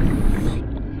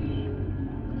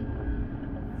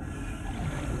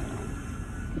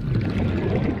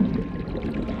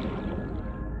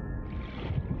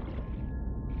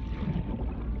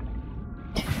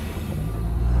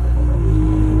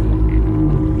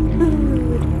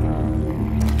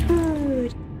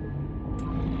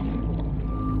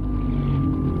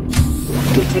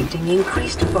 Detecting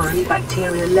increased foreign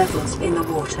bacteria levels in the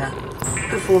water.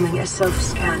 Performing a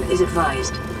self-scan is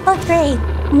advised. Oh great,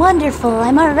 wonderful,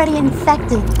 I'm already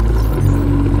infected.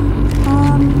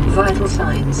 Vital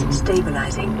signs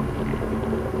stabilizing.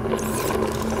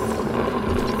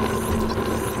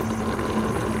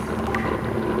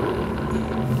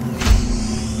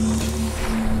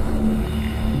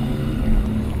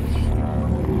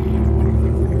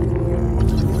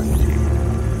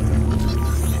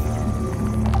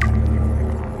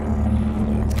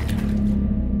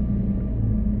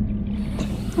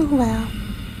 well.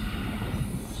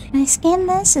 Can I scan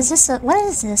this? Is this a... What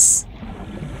is this?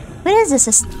 What is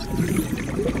this?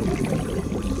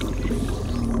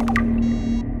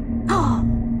 Oh!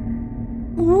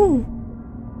 Ooh!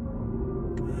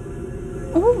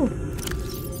 Ooh!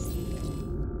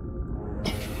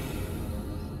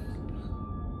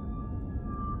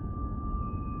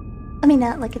 Let me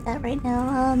not look at that right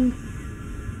now.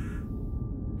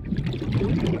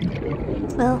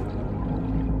 Well...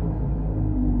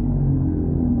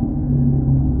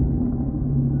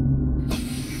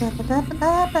 I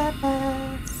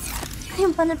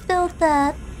wanna build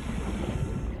that.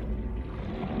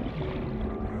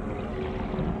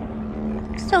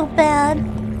 So bad.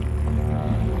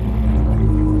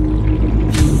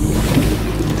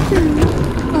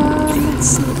 Let's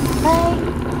see.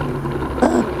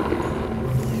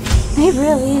 I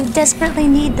really desperately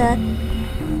need that.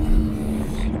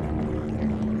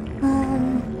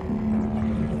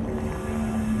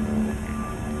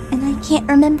 And I can't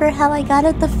remember how I got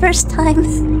it the first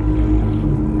time.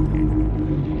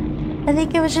 I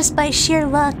think it was just by sheer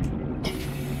luck.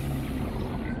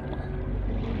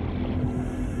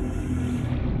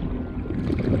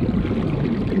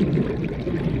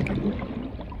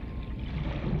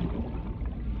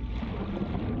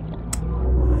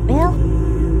 Well,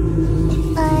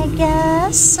 I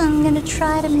guess I'm gonna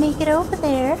try to make it over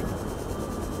there.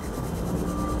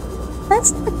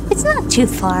 It's not too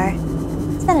far.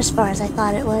 It's not as far as I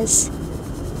thought it was.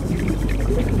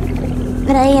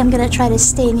 But I am gonna try to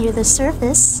stay near the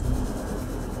surface.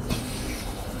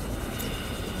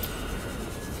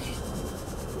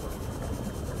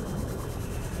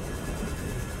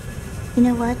 You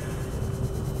know what?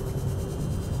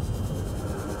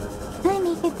 Can I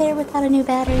make it there without a new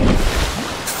battery?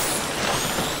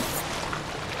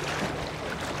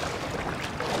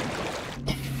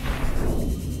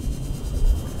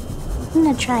 I'm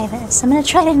gonna try this. I'm gonna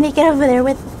try to make it over there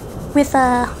with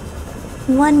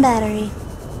one battery.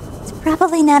 It's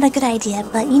probably not a good idea,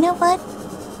 but you know what?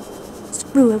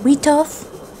 Screw it, we tough.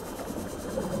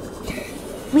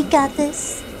 We got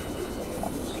this.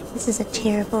 This is a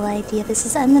terrible idea.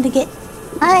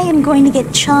 I am going to get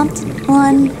chomped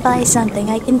on by something,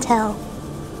 I can tell.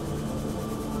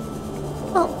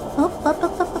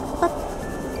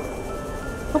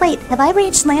 Oh, wait, have I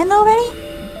reached land already?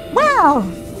 Wow!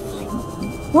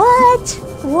 What?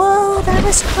 Whoa, that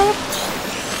was quick.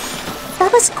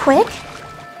 That was quick.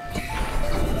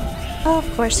 Oh,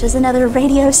 of course, there's another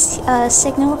radio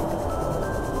signal.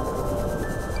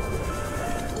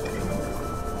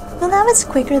 Well, that was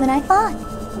quicker than I thought.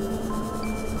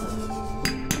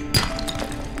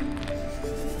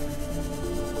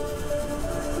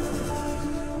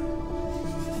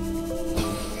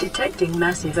 Detecting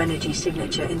massive energy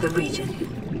signature in the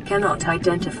region. Cannot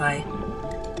identify.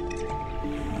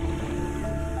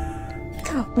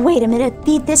 Wait a minute,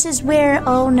 this is where...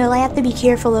 Oh no, I have to be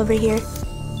careful over here.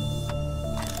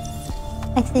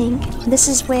 I think this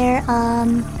is where,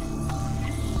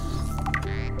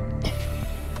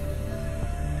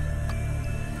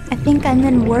 I think I'm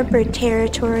in warper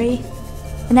territory,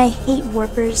 and I hate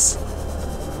warpers.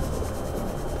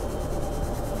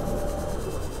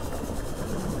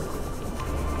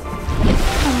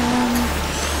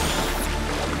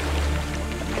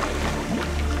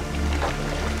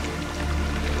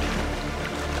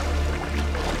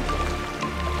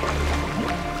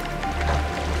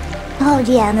 Oh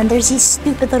yeah, and then there's these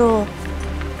stupid little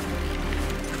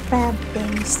crab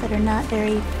things that are not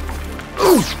very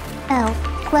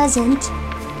pleasant.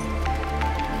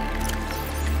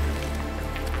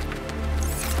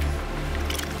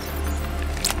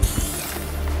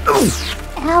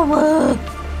 Ow!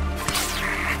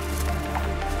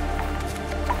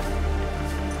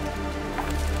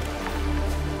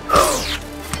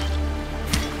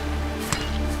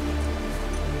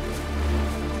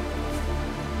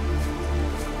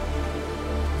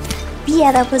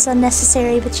 Yeah, that was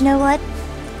unnecessary, but you know what?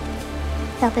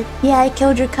 Stop it. Yeah, I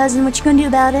killed your cousin. What you gonna do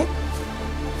about it?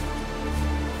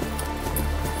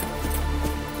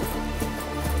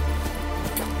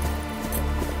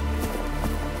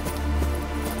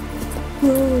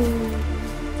 Whoa.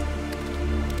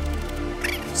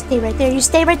 Stay right there. You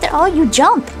stay right there. Oh, you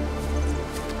jump.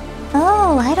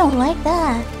 Oh, I don't like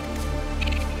that.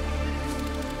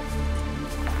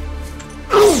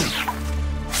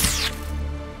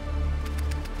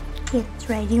 Yeah, that's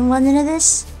right. You don't want none of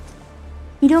this?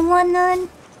 You don't want none?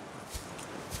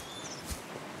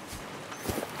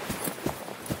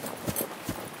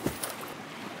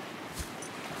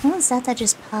 What was that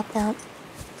just popped out?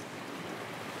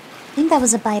 I think that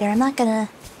was a biter. I'm not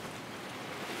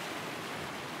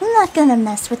not gonna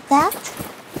mess with that.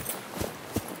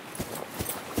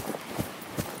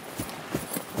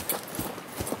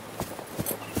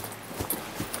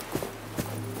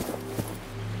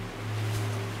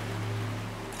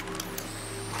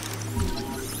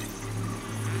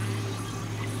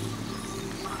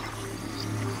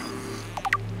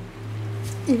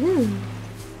 Ooh.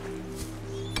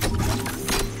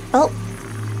 Oh.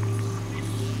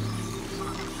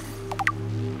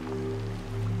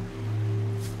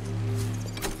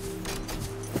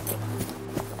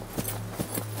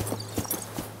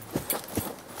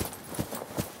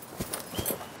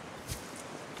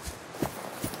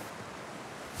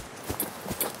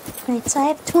 Right, so I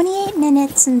have 28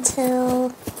 minutes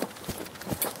until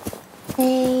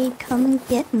they come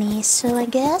get me, so I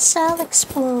guess I'll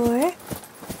explore.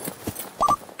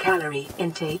 Calorie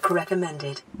intake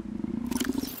recommended.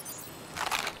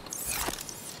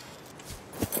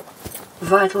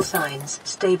 Vital signs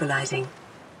stabilizing.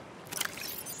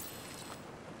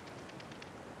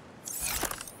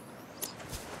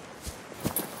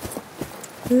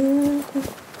 Ooh.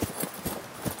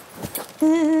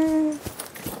 Ooh.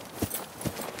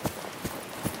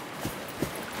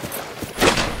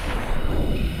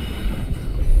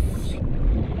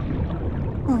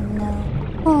 Oh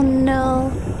no. Oh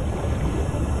no.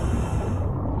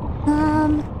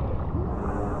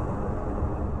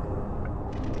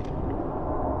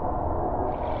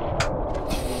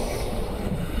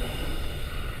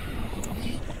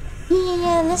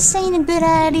 Yeah, this ain't a good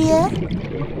idea.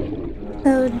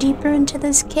 Go deeper into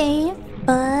this cave,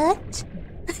 but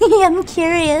I'm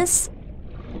curious.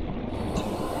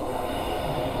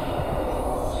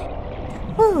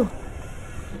 Ooh,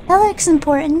 that looks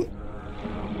important.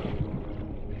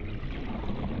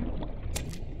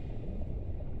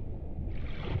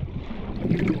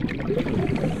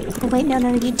 Oh, wait, no,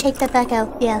 you take that back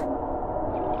out, yeah.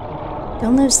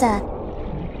 Don't lose that.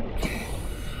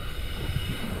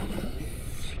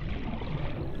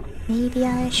 Maybe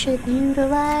I should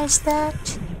utilize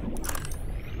that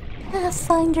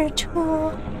Pathfinder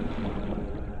tool.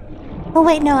 Oh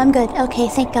wait, no, I'm good. Okay,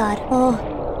 thank God. Oh.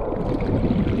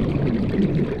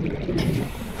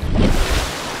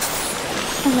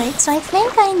 Alright, so I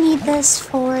think I need this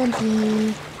for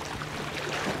the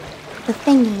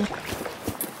thingy.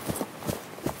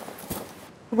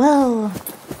 Whoa.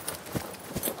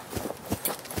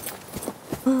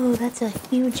 Oh, that's a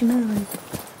huge moon.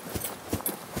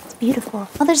 Beautiful.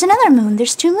 Oh, there's another moon.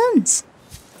 There's 2 moons.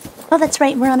 Oh, that's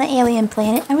right. We're on an alien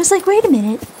planet. I was like, wait a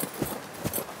minute.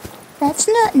 That's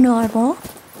not normal.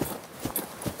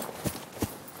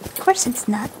 Of course it's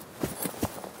not.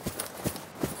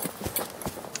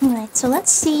 Alright, so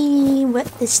let's see what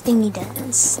this thingy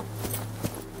does.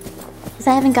 Because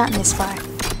I haven't gotten this far.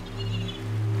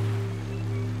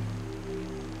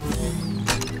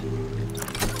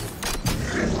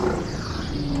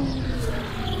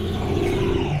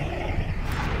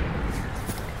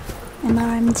 I'm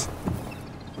armed.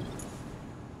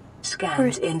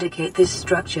 Scans indicate this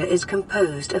structure is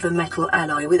composed of a metal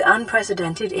alloy with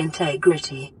unprecedented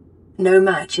integrity. No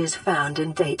match is found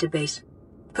in database.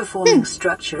 Performing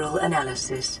structural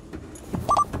analysis.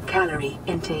 Calorie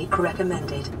intake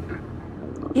recommended.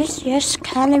 Yes,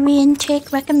 calorie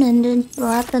intake recommended.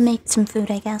 We'll have to make some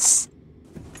food, I guess.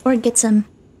 Or get some.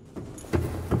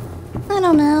 I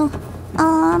don't know.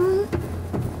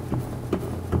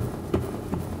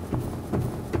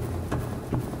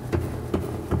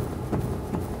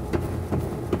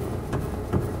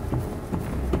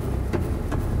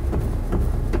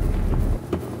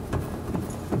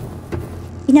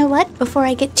 You know what? Before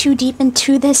I get too deep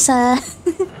into this,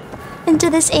 into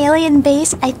this alien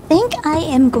base, I think I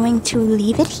am going to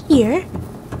leave it here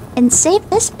and save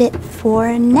this bit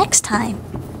for next time.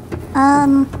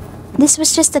 This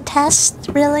was just a test,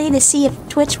 really, to see if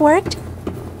Twitch worked.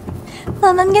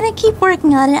 I'm gonna keep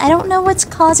working on it. I don't know what's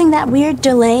causing that weird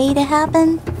delay to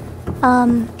happen.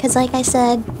 Cause like I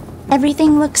said,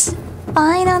 everything looks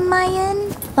fine on my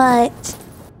end, but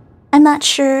I'm not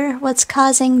sure what's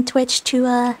causing Twitch to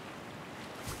lag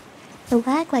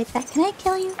like that. Can I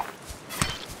kill you?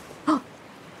 Oh.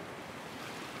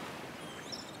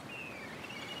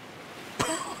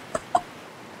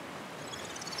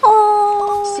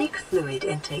 Oh. Seek fluid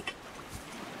intake.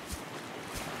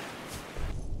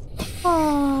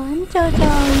 Oh, I'm so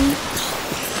sorry.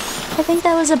 I think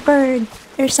that was a bird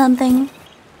or something.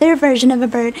 Their version of a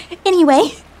bird.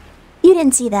 Anyway, you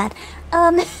didn't see that.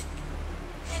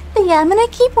 But yeah, I'm gonna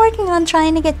keep working on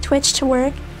trying to get Twitch to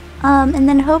work. And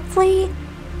then hopefully,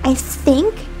 I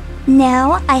think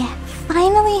now I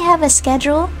finally have a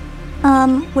schedule,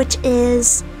 which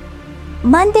is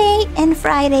Monday and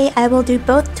Friday I will do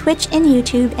both Twitch and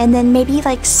YouTube, and then maybe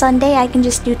like Sunday I can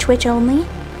just do Twitch only.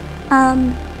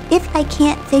 If I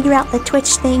can't figure out the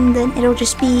Twitch thing, then it'll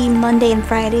just be Monday and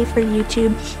Friday for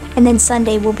YouTube, and then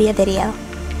Sunday will be a video.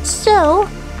 So,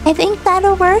 I think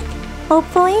that'll work,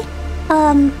 hopefully.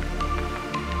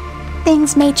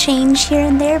 Things may change here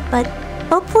and there, but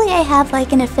hopefully I have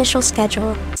like an official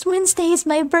schedule. This Wednesday is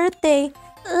my birthday.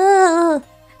 Ugh.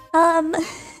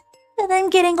 And I'm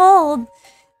getting old.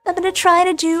 I'm gonna try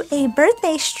to do a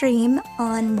birthday stream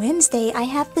on Wednesday. I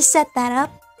have to set that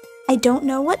up. I don't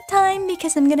know what time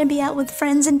because I'm gonna be out with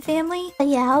friends and family. But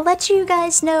yeah, I'll let you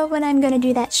guys know when I'm gonna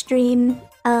do that stream.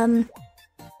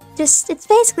 It's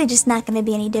basically just not gonna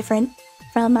be any different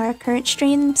from our current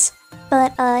streams.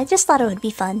 But I just thought it would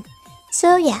be fun.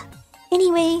 So yeah.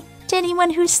 Anyway, to anyone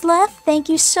who's left, thank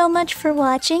you so much for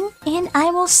watching, and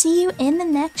I will see you in the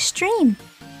next stream.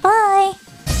 Bye!